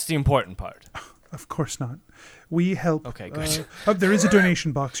copay? That's the important part. Of course not. We help. Okay, good. There is a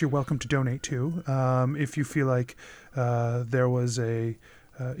donation box you're welcome to donate to. If you feel like there was you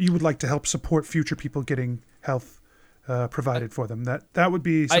would like to help support future people getting health provided for them, that would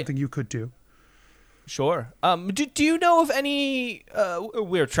be something you could do. Sure. Do you know of any?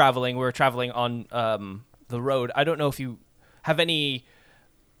 We're traveling on the road. I don't know if you have any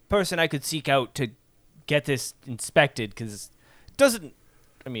person I could seek out to get this inspected, because it doesn't.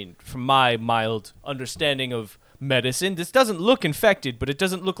 I mean, from my mild understanding of medicine, this doesn't look infected, but it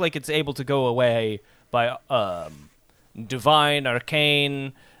doesn't look like it's able to go away by divine,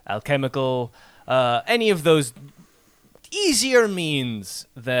 arcane, alchemical, any of those easier means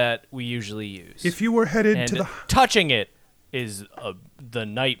that we usually use. If you were headed and to the touching it is the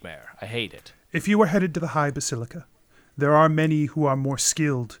nightmare. I hate it. If you were headed to the High Basilica, there are many who are more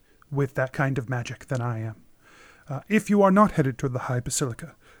skilled with that kind of magic than I am. If you are not headed to the High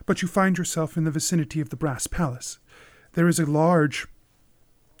Basilica, but you find yourself in the vicinity of the Brass Palace, there is a large,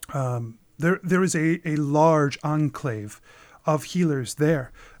 there is a large enclave of healers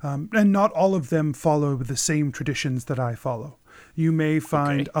there, and not all of them follow the same traditions that I follow. You may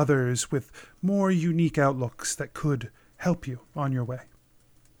find others with more unique outlooks that could help you on your way.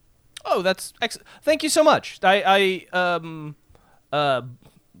 Oh, that's excellent. Thank you so much.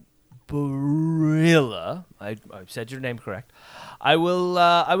 Barilla, I said your name correct. I will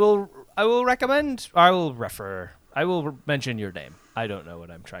mention your name. I don't know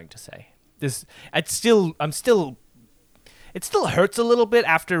what I'm trying to say. It still hurts a little bit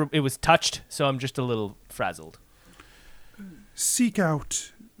after it was touched, so I'm just a little frazzled. Seek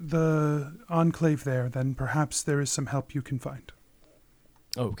out the enclave there, then perhaps there is some help you can find.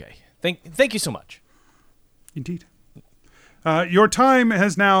 Okay. Thank you so much. Indeed. Your time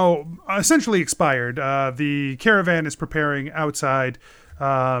has now essentially expired. The caravan is preparing outside.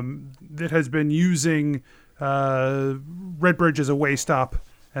 It has been using Redbridge as a way stop,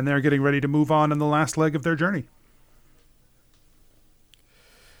 and they're getting ready to move on in the last leg of their journey.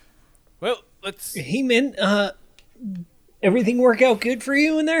 Well, let's... Hey, man, everything work out good for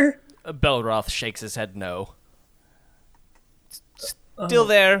you in there? Belroth shakes his head no. Still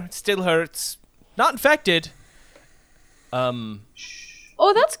there. Still hurts. Not infected. Oh,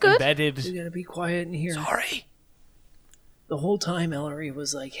 that's good. Embedded. You gotta be quiet in here. Sorry. The whole time Ellery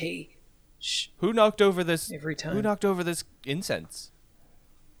was like, hey, shh. Who knocked over this? Every time. Who knocked over this incense?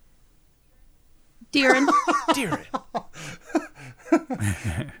 Deerin. Dear.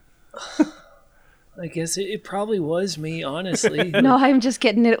 I guess it probably was me, honestly. No, I'm just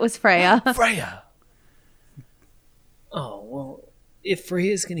kidding. It was Freya. Freya. Oh, well, if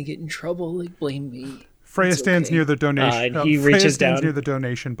Freya's gonna get in trouble, like, blame me. Freya It's stands okay. near the donation. And he Freya reaches stands down. near the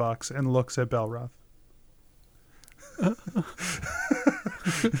donation box and looks at Belroth.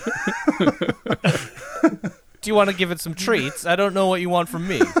 Do you want to give it some treats? I don't know what you want from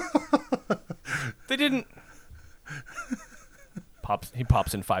me. They didn't. He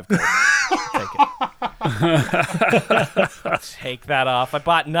pops in 5 gold. Take it. Take that off. I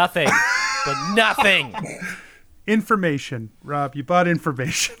bought nothing. But nothing. Information. Rob, you bought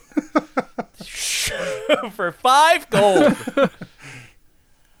information. For 5 gold.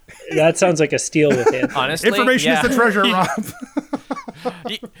 That sounds like a steal with Anthony. Honestly, Information yeah. is the treasure, Rob.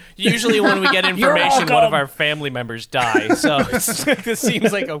 Usually when we get information, one welcome. of our family members die. So this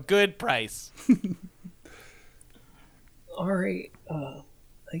seems like a good price. All right.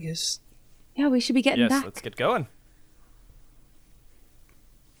 I guess. Yeah, we should be getting Yes, back. let's get going.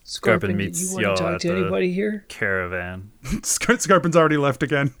 Scarpin did meets you want y'all to talk at to the anybody here? caravan. Scarpin's already left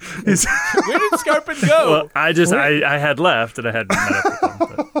again. He's Where did Scarpin go? Well, I had left and I had met up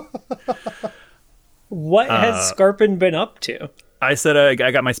with them. But What has Scarpin been up to? I said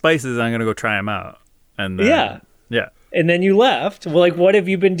I got my spices and I'm gonna go try them out. And then, yeah. And then you left. Well, like, what have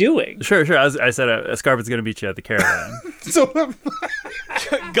you been doing? Sure. I said Scarpin's gonna meet you at the caravan. so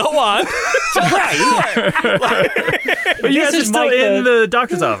Go on. But you guys are still in the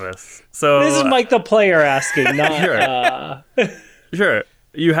doctor's office. So This is Mike the player asking, not. Sure. Sure.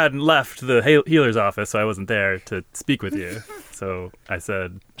 You hadn't left the healer's office, so I wasn't there to speak with you. So I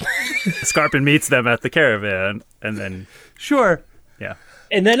said, Scarpin meets them at the caravan, and then sure. yeah.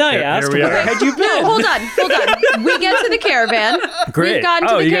 And then I asked, we where are. had you been? No, hold on. We get to the caravan. Great. We've gotten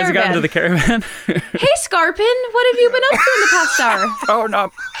to the you caravan. guys have gotten to the caravan? Hey, Scarpin, what have you been up to in the past hour? Oh,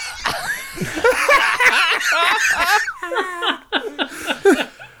 no.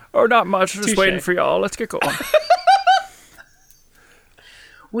 Oh, not much. Just Touche. waiting for y'all. Let's get going.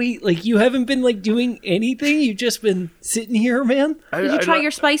 Wait, like, you haven't been, like, doing anything? You've just been sitting here, man? Did you try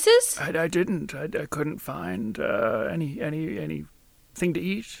your spices? I didn't. I couldn't find anything to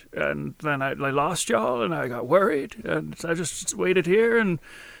eat, and then I lost y'all, and I got worried, and I just waited here, and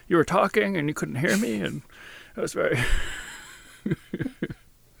you were talking, and you couldn't hear me, and I was very.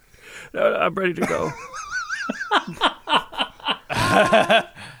 No, I'm ready to go.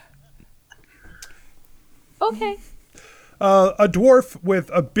 Okay. A dwarf with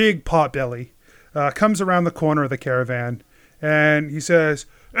a big pot belly comes around the corner of the caravan, and he says,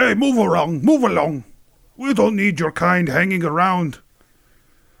 "Hey, move along. We don't need your kind hanging around."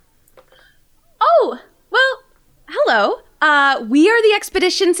 Oh, well, hello. We are the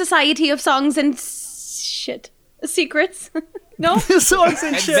Expedition Society of Songs and Secrets. No? Songs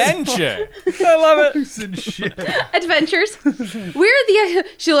and Adventure. I love it. Adventures. We're the.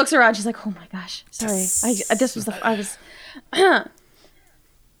 She looks around. She's like, "Oh my gosh, sorry. I was.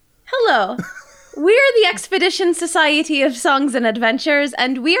 Hello. We're the Expedition Society of Songs and Adventures,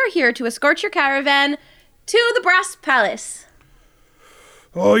 and we are here to escort your caravan to the Brass Palace."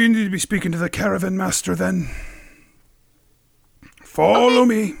 Oh, you need to be speaking to the caravan master then. Follow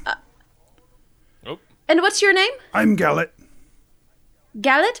me. And what's your name? I'm Gallet.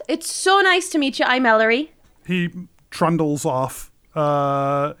 Gallet? It's so nice to meet you. I'm Ellery. He trundles off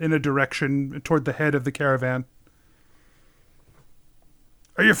in a direction toward the head of the caravan.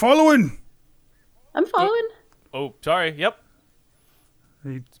 Are you following? I'm following. Oh, sorry. Yep.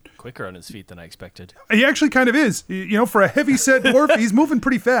 He Quicker on his feet than I expected. He actually kind of is. You know, for a heavy-set dwarf, he's moving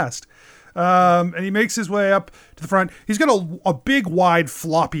pretty fast. And he makes his way up to the front. He's got a big, wide,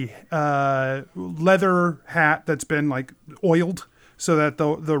 floppy leather hat that's been, like, oiled so that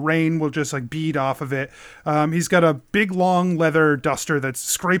the rain will just, like, bead off of it. He's got a big, long leather duster that's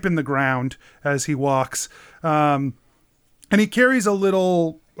scraping the ground as he walks. And he carries a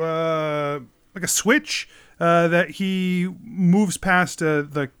little, like a switch that he moves past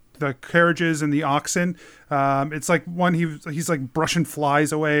the carriages and the oxen. It's like one he's like brushing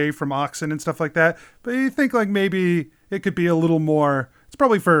flies away from oxen and stuff like that. But you think like maybe it could be a little more. It's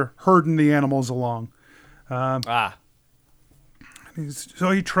probably for herding the animals along. So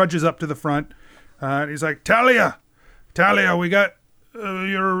he trudges up to the front. And he's like, Talia, we got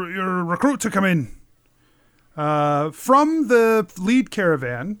your recruit to come in. From the lead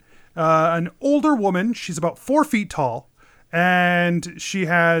caravan, an older woman. She's about 4 feet tall. And she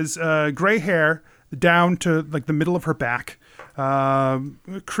has gray hair down to like the middle of her back,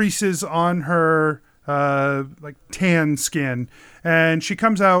 creases on her like tan skin, and she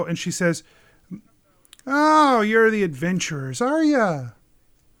comes out and she says, "Oh, you're the adventurers, are ya?"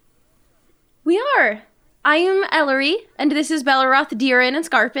 We are. I am Ellery, and this is Belleroth, Deerin, and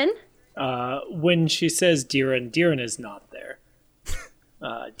Scarpin. When she says Deerin is not there.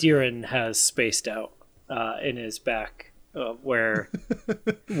 Deerin has spaced out in his back. Where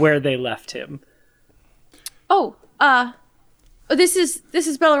they left him. This is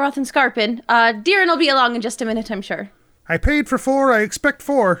Belleroth and Scarpin. Deerin will be along in just a minute, I'm sure. I paid for 4. I expect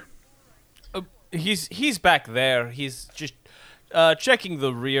 4. He's back there. He's just checking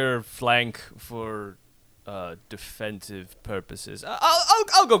the rear flank for defensive purposes.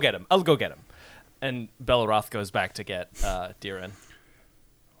 I'll go get him. And Belleroth goes back to get Deerin.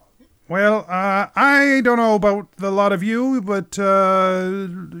 Well, I don't know about the lot of you, but the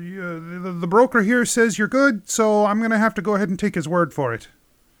broker here says you're good, so I'm going to have to go ahead and take his word for it.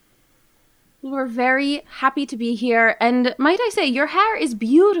 We're very happy to be here, and might I say, your hair is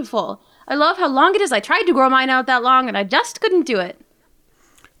beautiful. I love how long it is. I tried to grow mine out that long, and I just couldn't do it.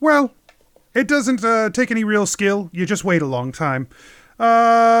 Well, it doesn't take any real skill. You just wait a long time.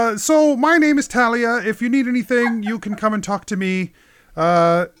 So my name is Talia. If you need anything, you can come and talk to me.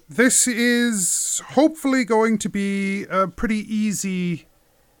 This is hopefully going to be a pretty easy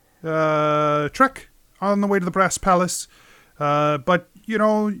trek on the way to the Brass Palace. But,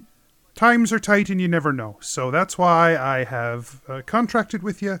 times are tight and you never know. So that's why I have contracted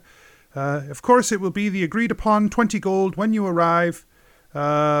with you. Of course, it will be the agreed upon 20 gold when you arrive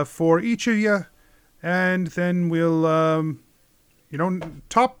for each of you. And then we'll,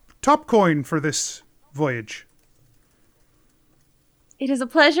 top coin for this voyage. It is a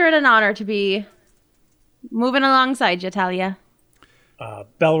pleasure and an honor to be moving alongside you, Talia.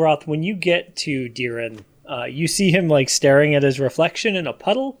 Belroth, when you get to Diran, you see him staring at his reflection in a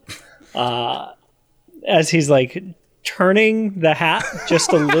puddle as he's turning the hat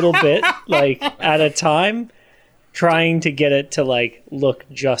just a little bit at a time, trying to get it to look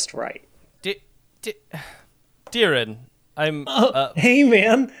just right. Diran, I'm hey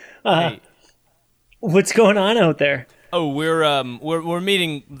man, hey. What's going on out there? Oh, we're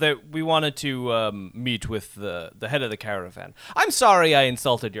meeting. We wanted to meet with the head of the caravan. I'm sorry I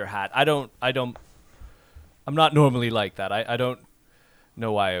insulted your hat. I'm not normally like that. I don't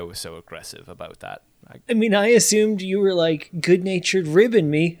know why I was so aggressive about that. I assumed you were good-natured ribbing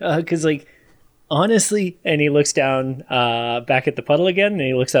me, because honestly. And he looks down back at the puddle again, and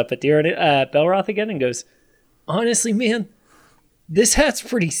he looks up at Belroth again, and goes, "Honestly, man, this hat's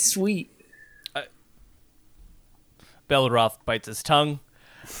pretty sweet." Belroth bites his tongue,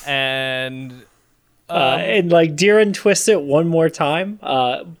 and Diran twists it one more time.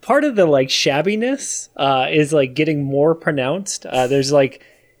 Part of the shabbiness is getting more pronounced. There's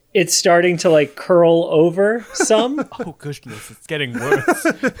it's starting to curl over some. Oh goodness, it's getting worse.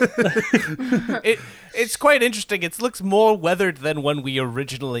 It's quite interesting. It looks more weathered than when we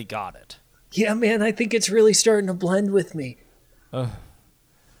originally got it. Yeah, man, I think it's really starting to blend with me.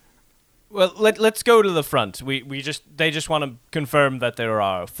 Well, let's go to the front. They just want to confirm that there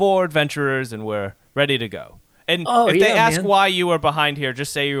are 4 adventurers and we're ready to go. And if they ask why you were behind here,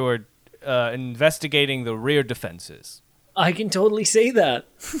 just say you were investigating the rear defenses. I can totally say that.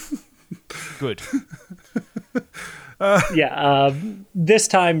 Good. This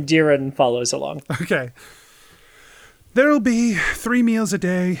time Diran follows along. Okay. There'll be 3 meals a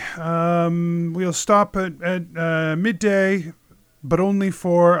day. We'll stop at midday, but only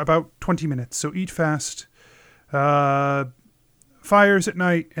for about 20 minutes. So eat fast. Fires at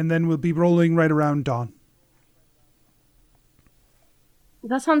night, and then we'll be rolling right around dawn.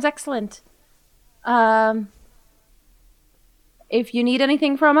 That sounds excellent. If you need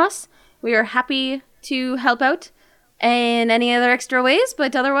anything from us, we are happy to help out in any other extra ways,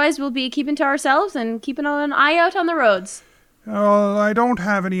 but otherwise we'll be keeping to ourselves and keeping an eye out on the roads. I don't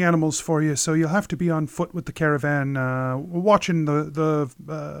have any animals for you, so you'll have to be on foot with the caravan, watching the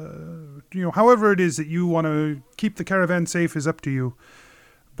however it is that you want to keep the caravan safe is up to you.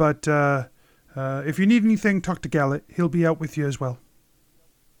 But if you need anything, talk to Gallet. He'll be out with you as well.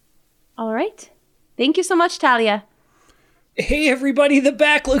 All right. Thank you so much, Talia. Hey, everybody, the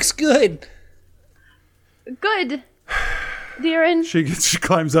back looks good. Good. Diran. She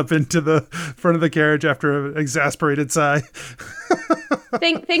climbs up into the front of the carriage after an exasperated sigh.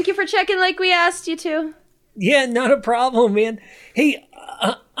 Thank you for checking like we asked you to. Yeah, not a problem, man. Hey,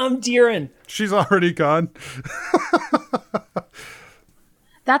 I'm Diran. She's already gone.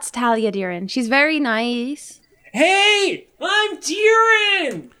 That's Talia, Diran. She's very nice. Hey, I'm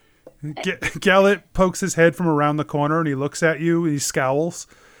Diran. Gallet pokes his head from around the corner and he looks at you and he scowls.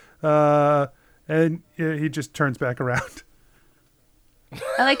 And he just turns back around.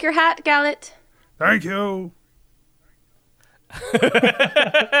 I like your hat, Gallet. Thank you.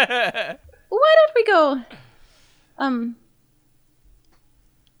 Why don't we go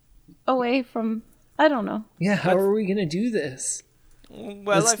away from, I don't know. Yeah, how are we going to do this?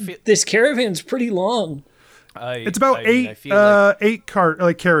 Well, I feel this caravan's pretty long. It's about eight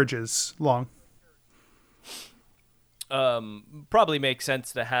carriages long. Probably makes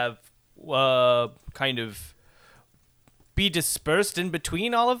sense to have kind of be dispersed in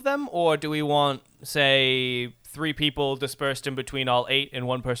between all of them, or do we want, say, 3 people dispersed in between all 8 and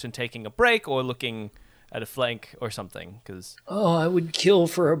 1 person taking a break or looking at a flank or something? Because I would kill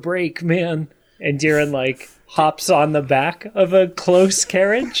for a break, man. And Diran hops on the back of a close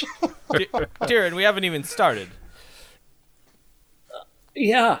carriage. Diran, we haven't even started.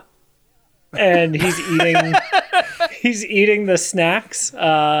 Yeah. And he's eating the snacks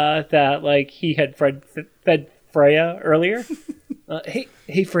that he had fed Freya earlier.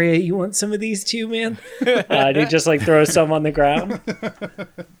 Hey, Freya, you want some of these too, man? And he just like throws some on the ground.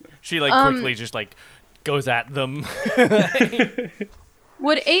 She like quickly just like goes at them.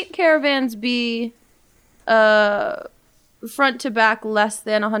 Would 8 caravans be front to back less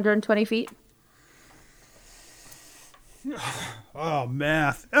than 120 feet? Oh,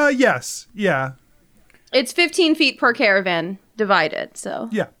 math. Yes. Yeah. It's 15 feet per caravan divided, so.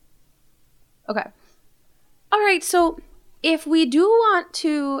 Yeah. Okay. All right, so if we want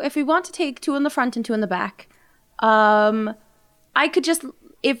to take 2 in the front and 2 in the back, I could just,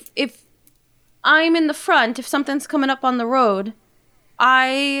 if I'm in the front, if something's coming up on the road,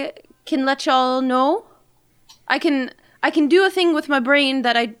 I can let y'all know. I can do a thing with my brain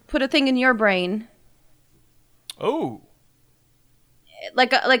that I put a thing in your brain, Oh.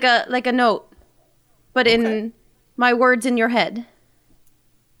 like a note, but in my words in your head.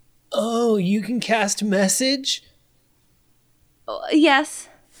 Oh, you can cast message? Yes.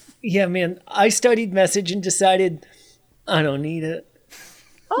 Yeah, man, I studied message and decided I don't need it.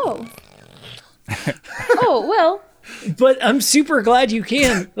 Oh. Oh, well. But I'm super glad you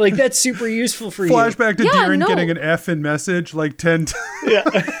can. Like, that's super useful for you. Flashback to Yeah, Deeren no. getting an F in message like 10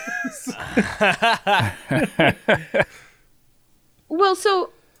 times. Well,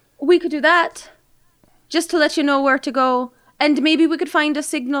 so we could do that just to let you know where to go. And maybe we could find a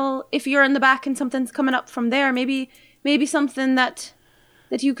signal if you're in the back and something's coming up from there. Maybe something that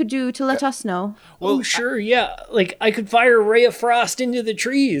you could do to let us know. Oh, sure, yeah. Like, I could fire a ray of frost into the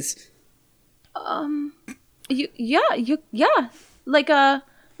trees. Yeah. Like a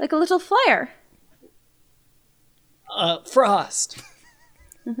little flare. Frost,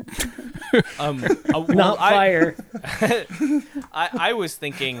 Well, not fire. I was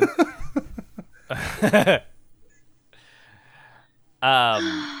thinking.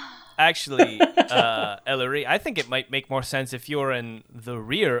 Actually, Ellery, I think it might make more sense if you're in the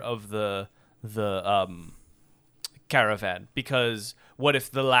rear of the caravan, because what if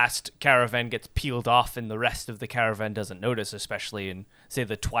the last caravan gets peeled off and the rest of the caravan doesn't notice, especially in, say,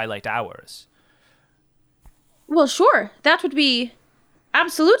 the twilight hours? Well, sure. That would be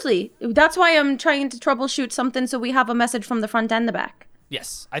absolutely. That's why I'm trying to troubleshoot something so we have a message from the front and the back.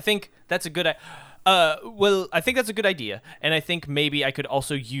 Yes, I think that's a good. I think that's a good idea, and I think maybe I could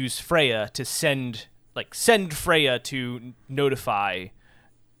also use Freya to send Freya to notify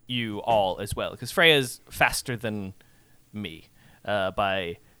you all as well, because Freya's faster than me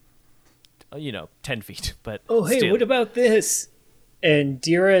by 10 feet. But Oh, hey, still. what about this? And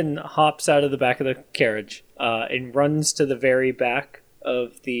Deeren hops out of the back of the carriage and runs to the very back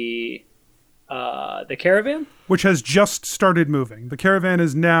of the caravan. Which has just started moving. The caravan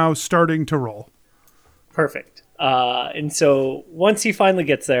is now starting to roll. Perfect. And so once he finally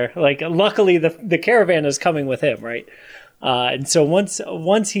gets there, like, luckily the caravan is coming with him, right? And so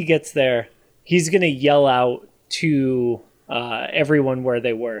once he gets there, he's gonna yell out to everyone where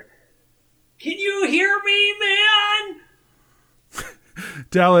they were. Can you hear me, man?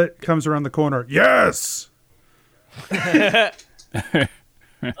 Dalit comes around the corner. Yes!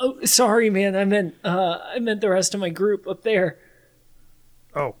 Oh, sorry, man. I meant the rest of my group up there.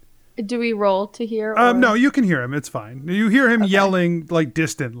 Oh. Do we roll to hear? Or... No, you can hear him. It's fine. You hear him yelling, like,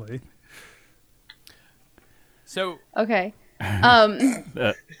 distantly. So Okay.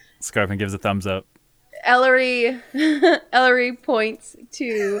 Scarpin gives a thumbs up. Ellery points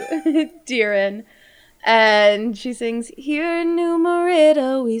to Deeren, and she sings, "Here in New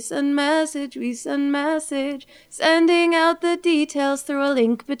Merida, we send message, sending out the details through a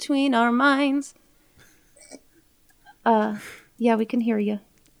link between our minds." Yeah, we can hear you.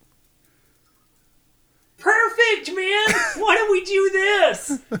 Perfect, man. Why don't we do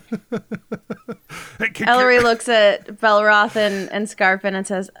this? Ellery looks at Belroth and Scarpin and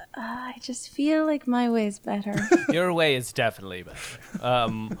says, "I just feel like my way's better." your way is definitely better.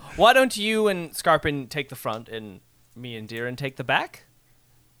 Why don't you and Scarpin take the front, and me and Deeren take the back?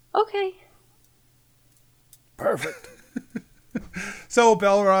 Okay. Perfect. So,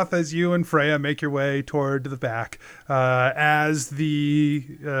 Belroth, as you and Freya make your way toward the back, as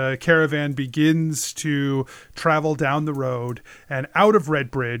the caravan begins to travel down the road and out of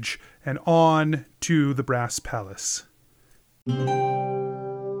Redbridge and on to the Brass Palace.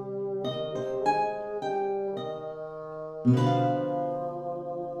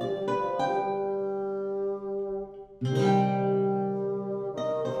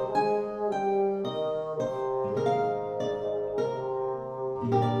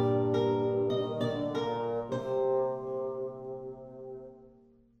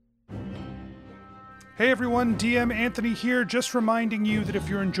 Hey everyone, DM Anthony here, just reminding you that if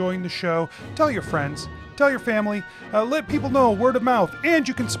you're enjoying the show, tell your friends, tell your family, let people know, word of mouth, and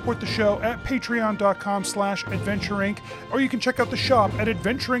you can support the show at patreon.com/adventureinc, or you can check out the shop at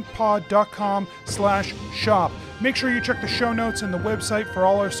adventureincpod.com/shop. Make sure you check the show notes and the website for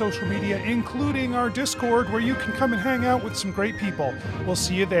all our social media, including our Discord, where you can come and hang out with some great people. We'll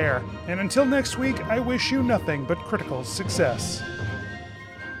see you there. And until next week, I wish you nothing but critical success.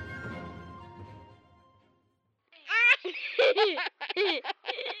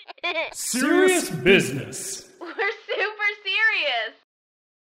 Serious business.